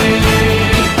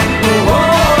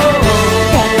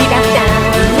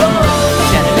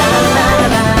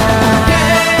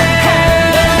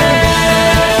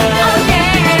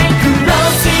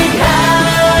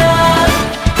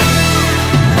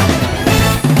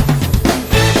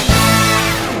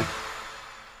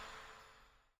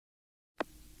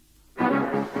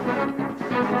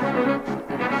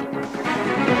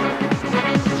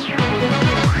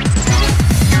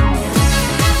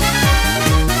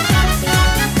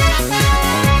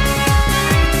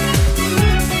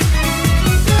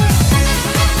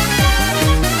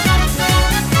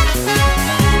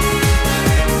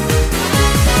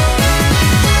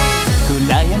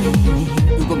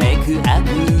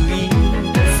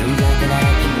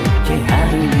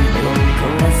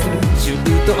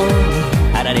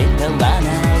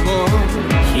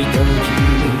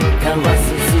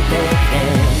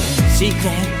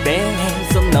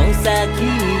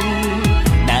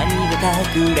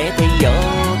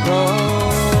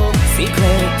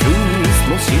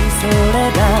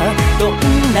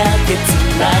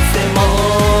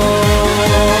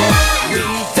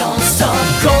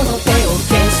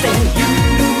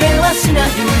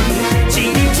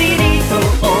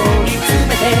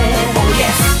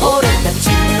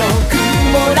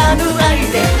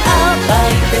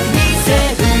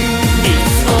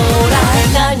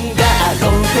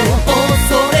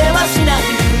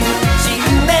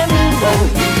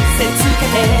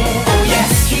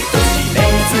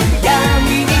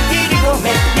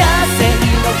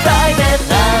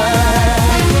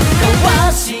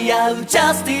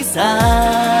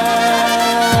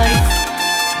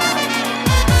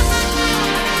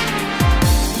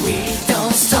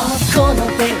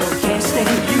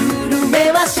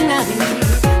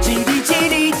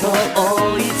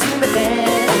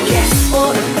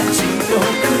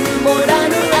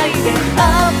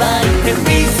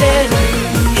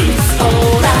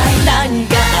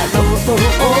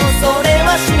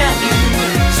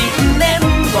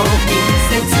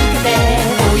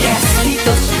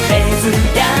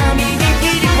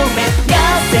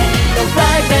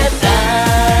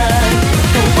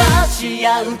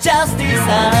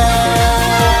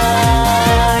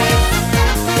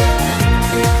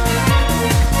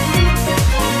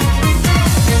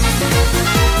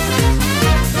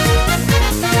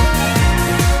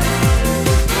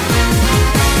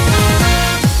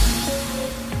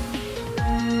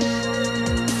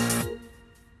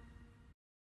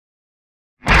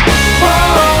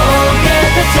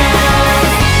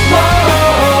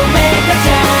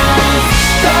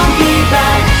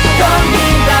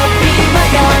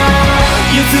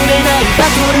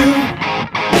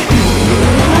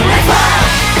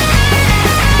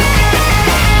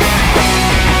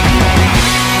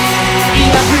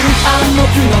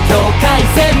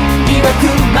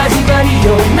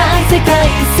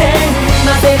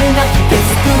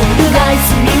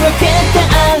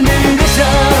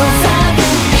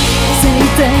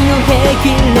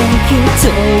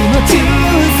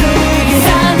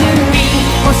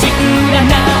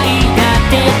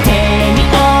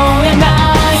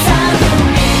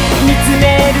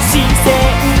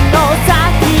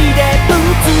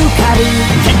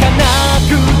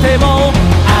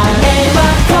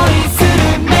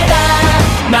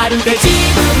まるで自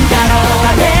分だろう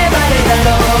バレバレだ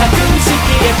ろう隠し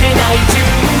きれてない純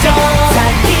情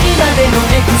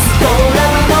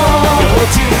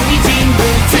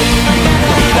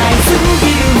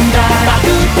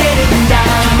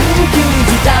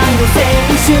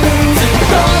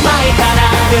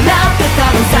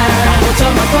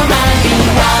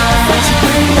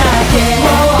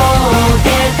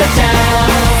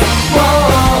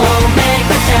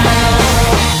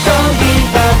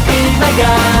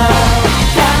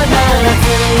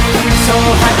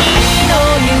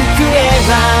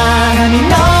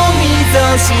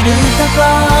走るとこ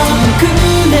遠く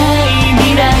ない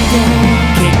未来で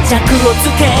決着をつ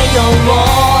けよう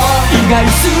意外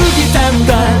すぎたん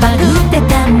だバグって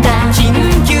たんだ緊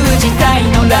急事態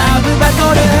のラブバ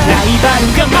トルライバル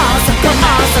がまさか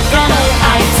の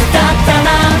あいつだった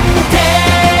なんて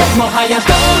もはや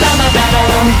ドラマだ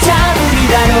ろ無茶ぶり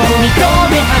だろ認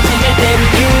め始めてる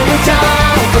友情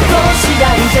ここ次第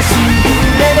じゃ信じ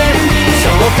レベルに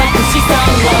昇格しそ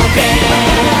うで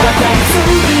分かりす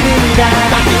ぎるんだ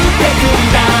バグってく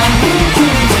んだ緊急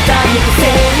事態の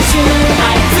青春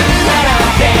あいつなら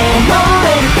って思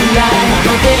えるくらい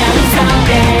の出会いさ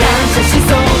で感謝し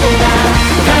そうだ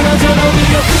彼女の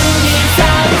魅力に賛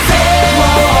成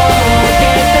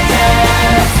Get the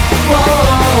chance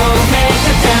Make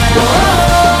a chance ど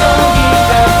うに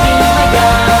か君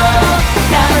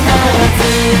が必ず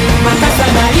任さ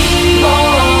ない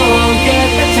Get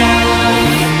the chance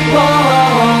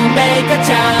Make a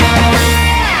chance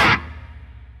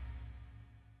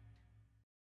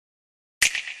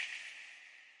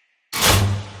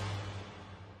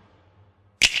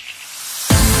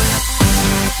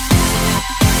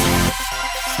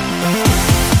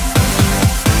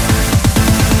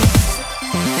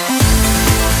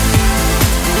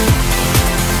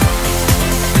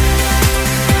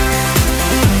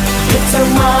It's a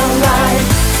one life,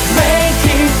 make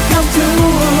it come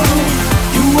true.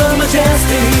 You are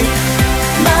majestic,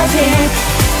 magic.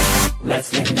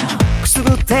 Let's live now. くす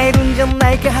ぶっているんじゃ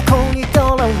ないか箱にと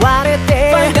らわれ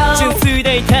て純粋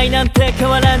でいたいなんて変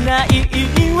わらない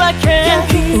言い訳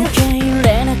受け入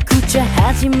れなくちゃ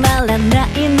始まらない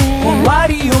ね終わ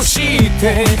りを知っ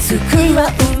て救い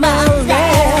は生まれ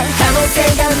可能性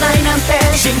がないなんて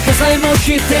進化さえも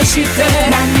否定して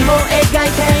何も描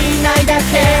いていないだ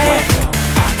け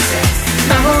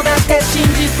魔法だって信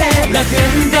じて楽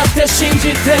園だって信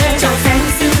じて挑戦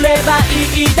すれば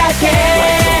いいだけ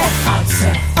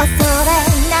恐れ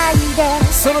ないで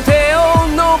その手を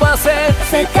伸ばせ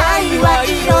世界は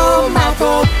色をま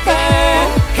とって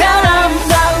絡ん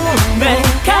だ運命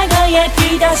輝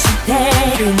き出して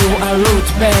You know our root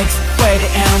makes red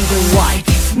and white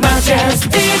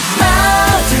Majestic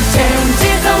Magic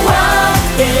changes the world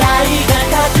出会いが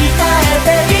書き換え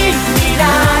ていく未来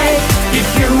If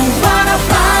you wanna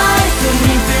fly to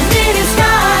meet the mini sky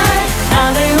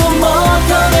あれを求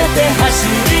めて走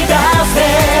り出せ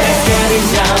Getting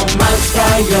down Much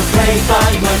by your play by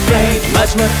my play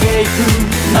Much my play too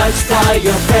Much by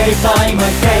your play by my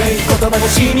play 言葉が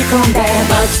染み込んで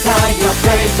Much by your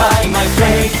play by my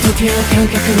play 時の感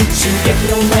覚刺激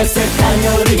のない世界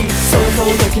より想像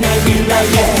できない未来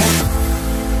へ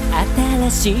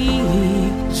新しい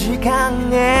時間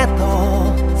へと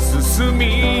進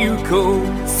みゆこ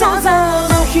う想像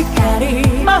の光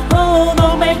魔法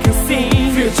のメイクシ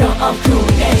ー Future of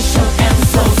creation and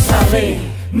society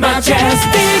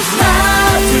Majestic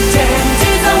Magic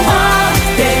changes the world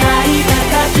出会いが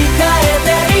書き換えて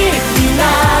いく未来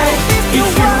If you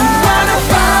wanna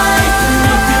fly to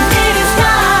meet the mini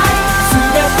sky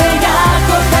全てが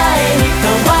答えに変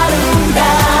わるんだ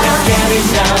Let's get it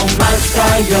down Much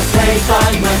by your play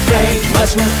by my play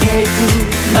Much my play too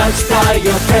Much by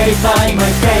your play by my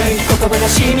play 言葉が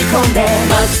染み込んで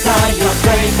Much by your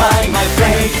play by my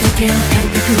play 時計の感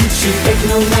覚刺激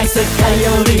のない世界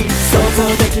より想像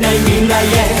できない未来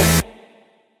へ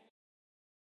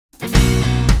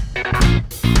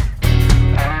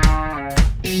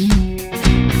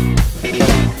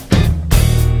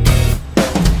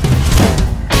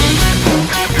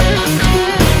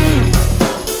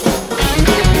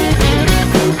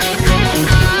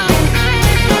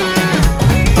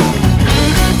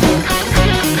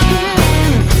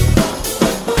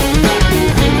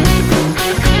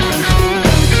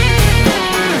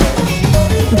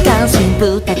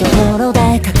たところで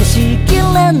隠しき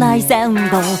れない全部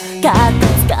かっこ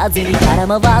つかずに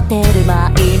空回ってる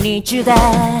毎日で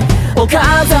お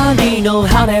飾りの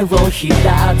羽をひ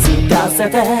らつかせ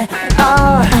て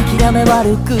諦め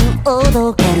悪くお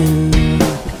どける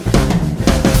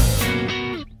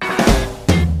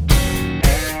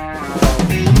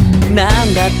な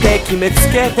んだって決めつ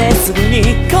けてすぐに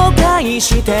後悔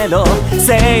してろ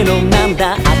正論なん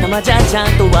だ頭じゃちゃ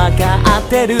んとわかっ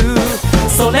てる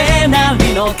それな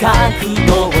りの覚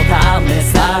悟を試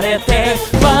されて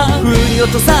は振り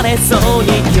落とされそう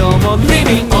に今日も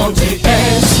Living on the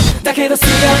edge だけどすが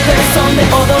ってそんで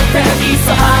踊っていっ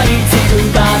そ張り付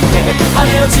くだって羽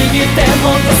をちぎって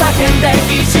もっと叫んで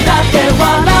石だって笑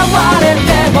われて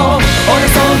も折れ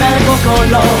そうな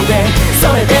心でそ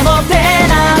れでも手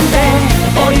なんで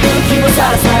降りる気もさ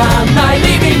らさらない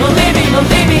Living on Living on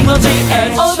Living on the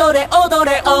edge 踊れ踊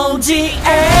れ on the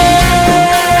edge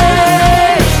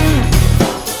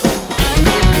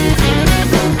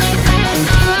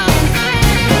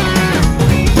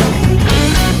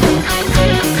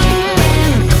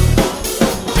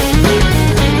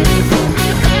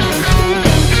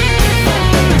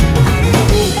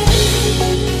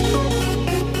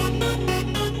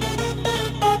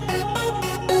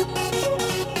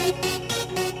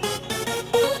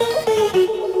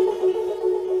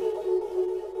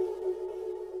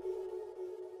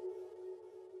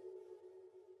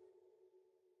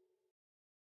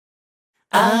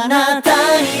あなた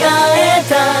に会え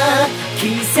た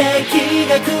奇跡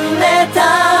がくれ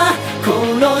たこ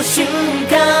の瞬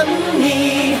間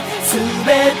に全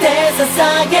て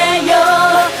捧げよ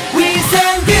う We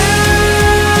send you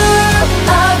a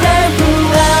brand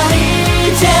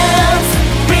allegiance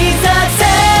Breeze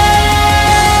accent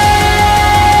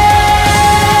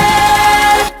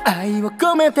愛を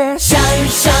込めてシャイン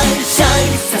シャインシャイン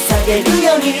捧げる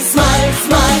ようにスマイルス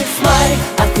マイルスマイル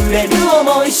溢れる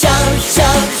想いシャウシャウ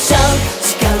シャウ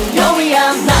誓うよ We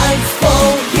are nice for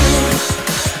you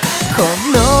こ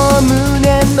の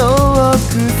胸の奥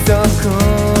底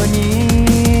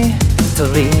に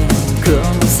取り残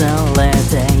され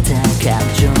ていた感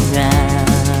情が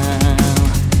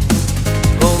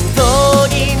本当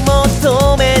に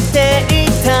求めてい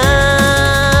た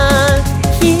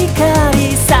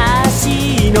光差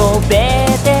し伸べ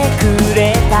てくれ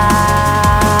た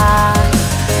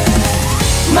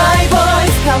My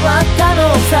voice 変わったの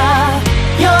さ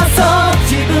要素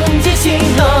自分自身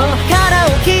の殻を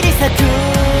切り裂く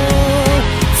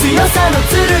強さの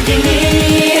剣に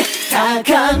高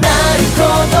鳴ること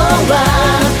は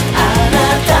あな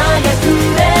たがく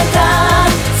れた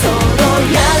その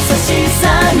優し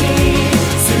さに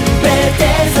全て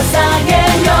捧げ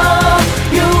よう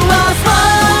You are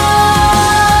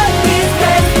smile is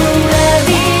faithful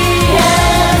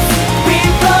radiance We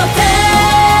protect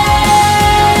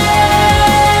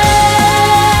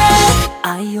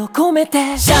愛を込め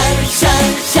てシャインシャイン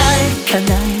シャイン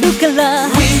叶えるから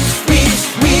Wish wish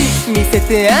wish 見せ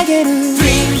てあげる Dream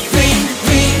dream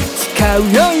dream 誓う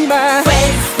よ今 Face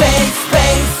face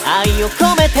face 愛を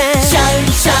込めてシャイン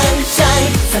シャインシャイ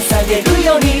ン捧げる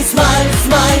ようにスマイルス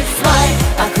マイルスマイル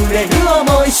溢れる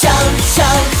想いシャウシャウ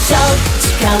シャウ誓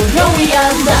うよ We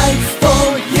are nice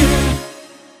for you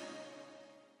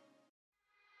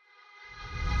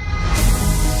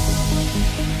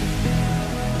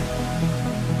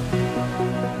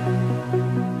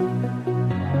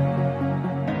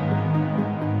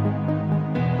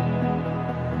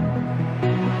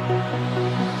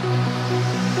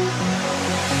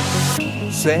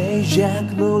静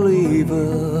寂のリバ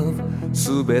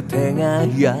ー全てが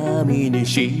闇に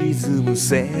沈む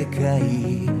世界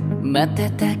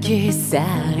瞬きさ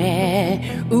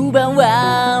え奪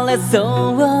われ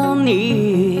そう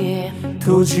に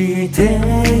閉じて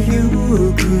ゆ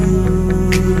く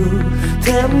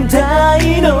天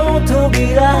体の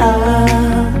扉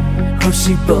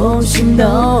星々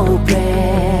のプ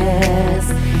レ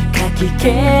スかき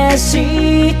消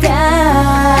した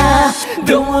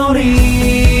Don't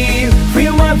worry,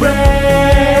 feel my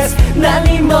breath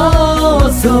何も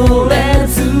恐れ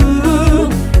ず明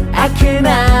け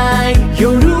ない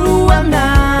夜は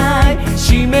ない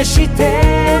示し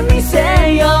てみ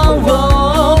せよ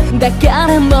うだか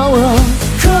らもう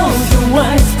Close your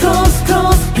eyes, close,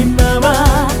 close 今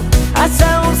は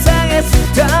朝を探す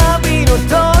旅の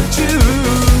途中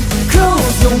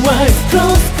Close your eyes,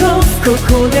 close, close ここ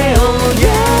でおや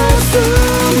す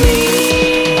み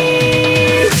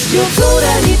夜空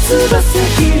に翼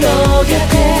広げ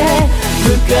て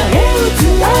迎え撃つ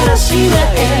嵐は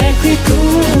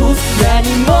Eclipse何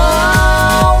も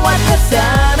渡さ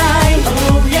ない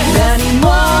何も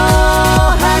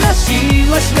話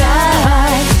はしない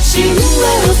神話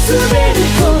を滑る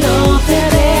この手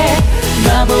で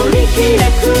守り開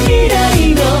く未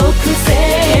来の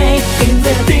癖 In the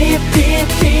deep, deep,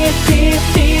 deep, deep,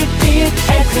 deep, deep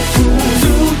Eclipse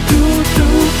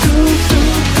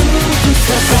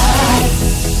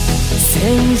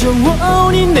戦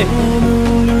場に眠る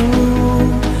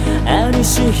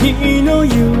主の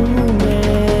夢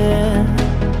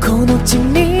この地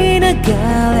に流れ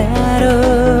る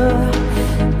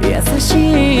優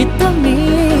しい瞳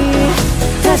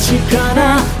確か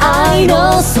な愛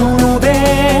の園で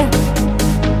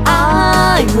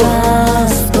I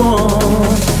was born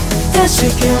確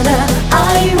かな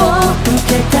愛を受け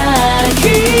た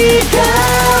光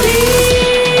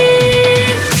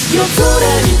夜空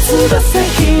に翼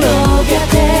広げ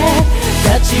て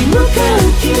立ち向かう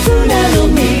絆の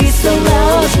ミソロ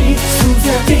ジー Through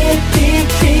the deep, deep,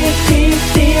 deep, deep,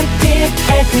 deep, deep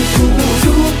Eclipse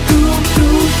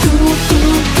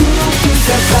To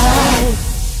survive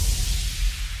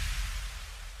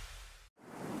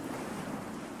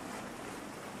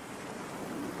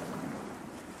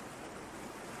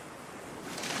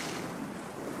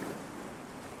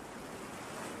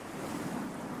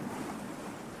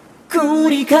繰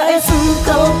り返す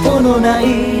ことのない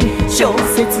小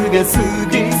説が過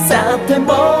ぎ去って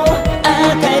も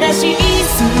新しい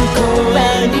スコア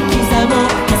に刻も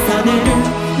重ねる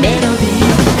メロディー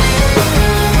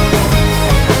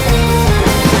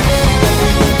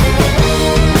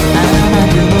あな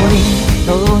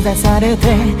閉ざされて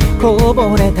こ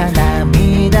ぼれた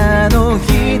涙の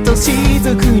ひとし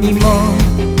ずくにも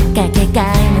かけが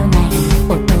えのない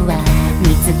音は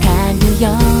見つかるよ。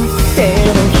手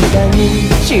のひらに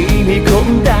染み込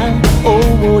んだ思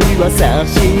いは差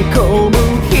し込む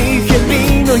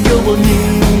光のように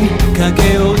駆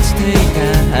け落ちていた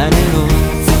羽を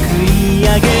すくい上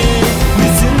げ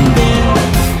結んで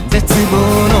絶望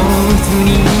の渦に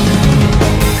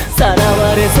さら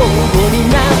われそうに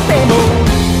なっても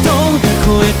どうか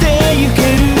越えてゆけ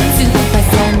る翼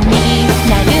に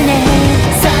なるね。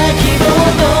先ほ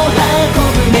ど運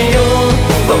ぶねよ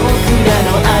僕ら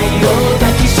の愛を抱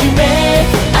きしめ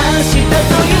明日と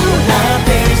いう果て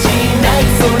しない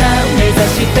空目指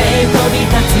して飛び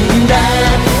立つんだ。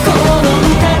この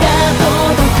歌が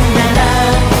届くなら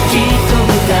きっと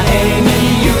迎えに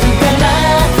行くから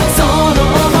その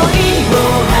想いを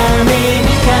羽に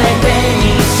変えて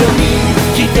一緒に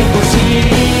来てほしい。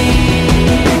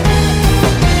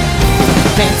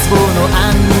絶望の暗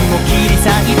雲を切り裂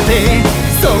いて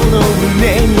その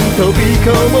胸に飛び込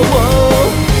もう。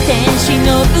天使の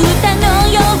歌の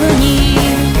ように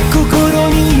心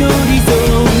に寄り添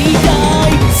いた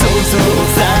い。想像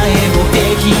さえもで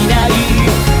きない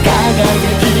輝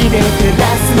きで照ら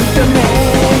すため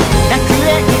楽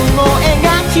園を描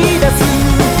き出す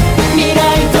未来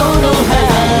とのハ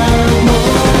ーモ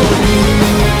ニ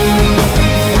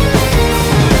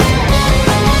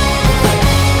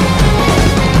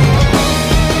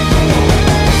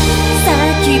さあ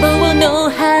希望の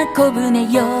箱舟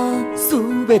よ。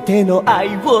全ての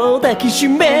愛を抱きし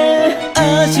め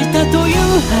明日という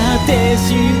果て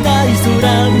しない空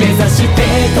目指して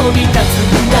飛び立つ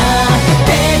んだ。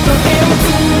手と手をつ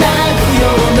なぐよ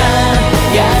うな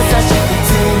優しく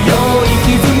強い絆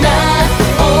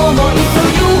想いと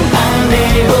いう羽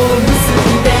を結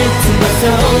んで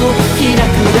翼を開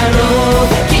くだろ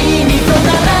う。君とな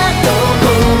らどこ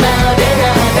までだ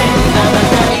って羽ば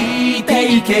たいて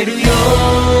いけるよ。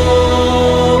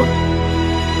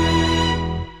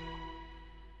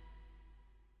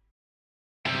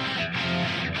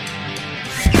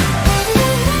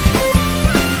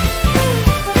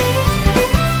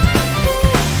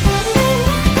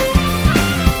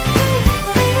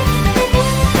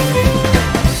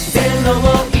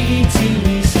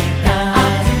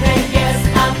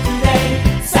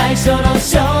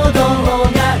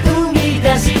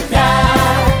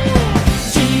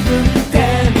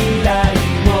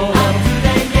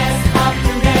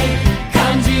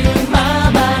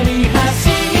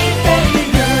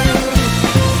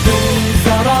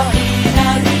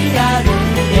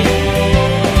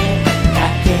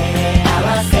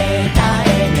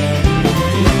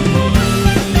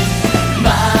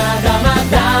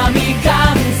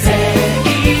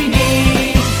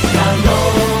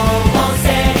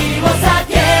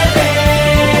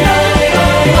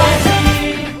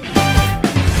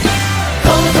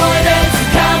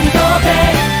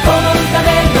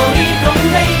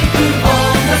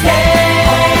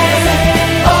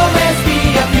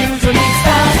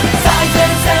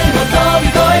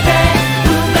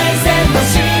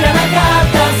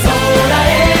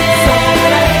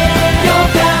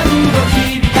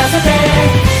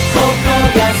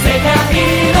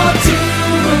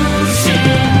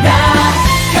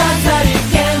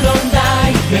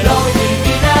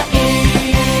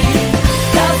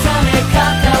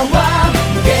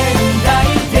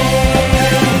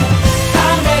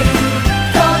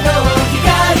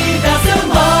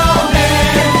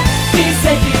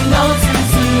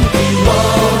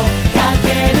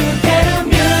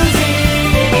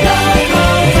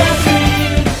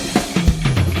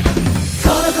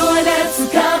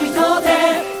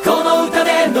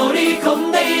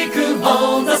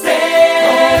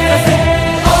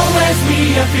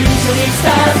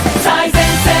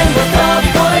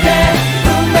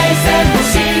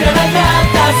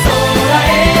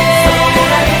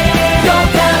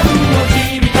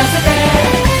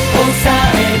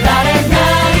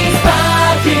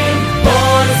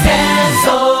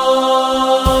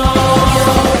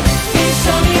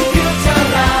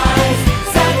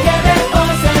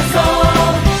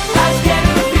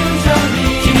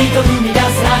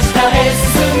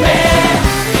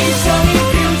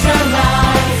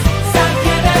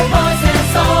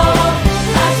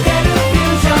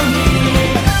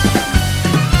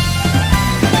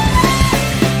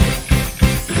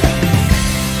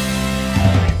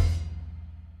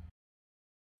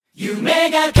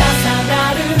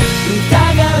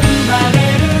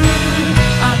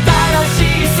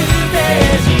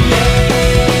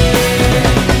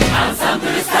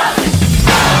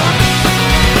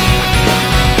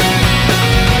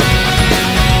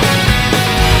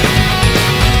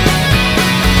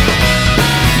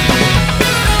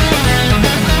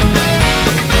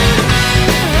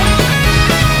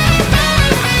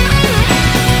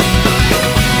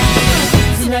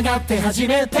って初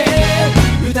めて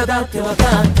歌だってわかっ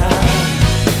た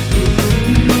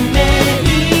運命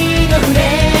のフレ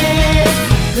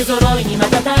ーズ不揃いに瞬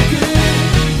く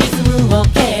リズムを蹴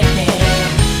って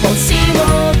星を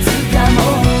つかも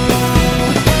う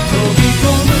飛び込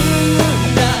む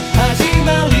んだ始ま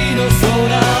りの空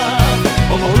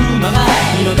思うまま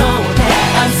彩って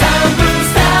アンサンブル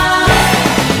スター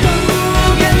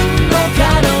無限の可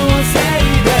能性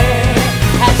で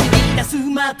走り出す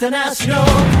またなしの青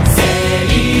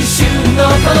春の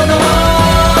子供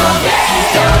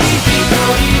一人一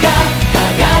人が輝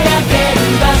ける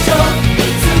場所見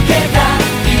つけた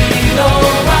色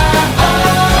はオ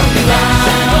ンラ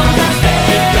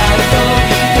光と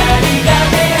光が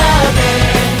出会って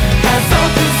加速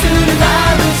する眩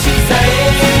しさへ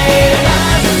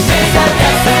高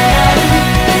さある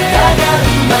歌が生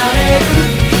まれる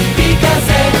響かせ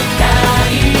た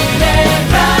いね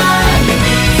バン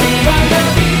ド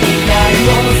未来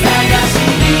を探し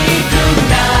に行くん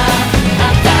だ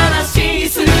新しい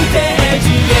ステージ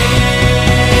へ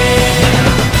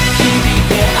響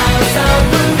けアンサン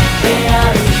ブルであ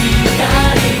る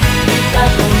光見た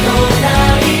ことな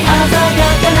い鮮や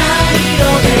かな色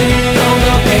で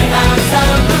届けアンサ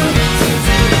ンブル続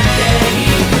いて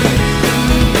いく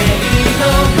運命の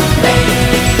フレー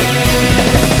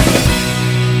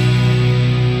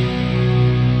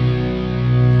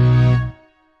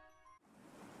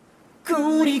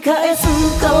繰り返す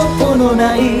ことの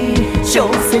ない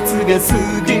小説が過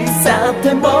ぎ去っ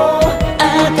ても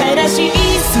新しい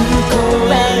スコ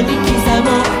アに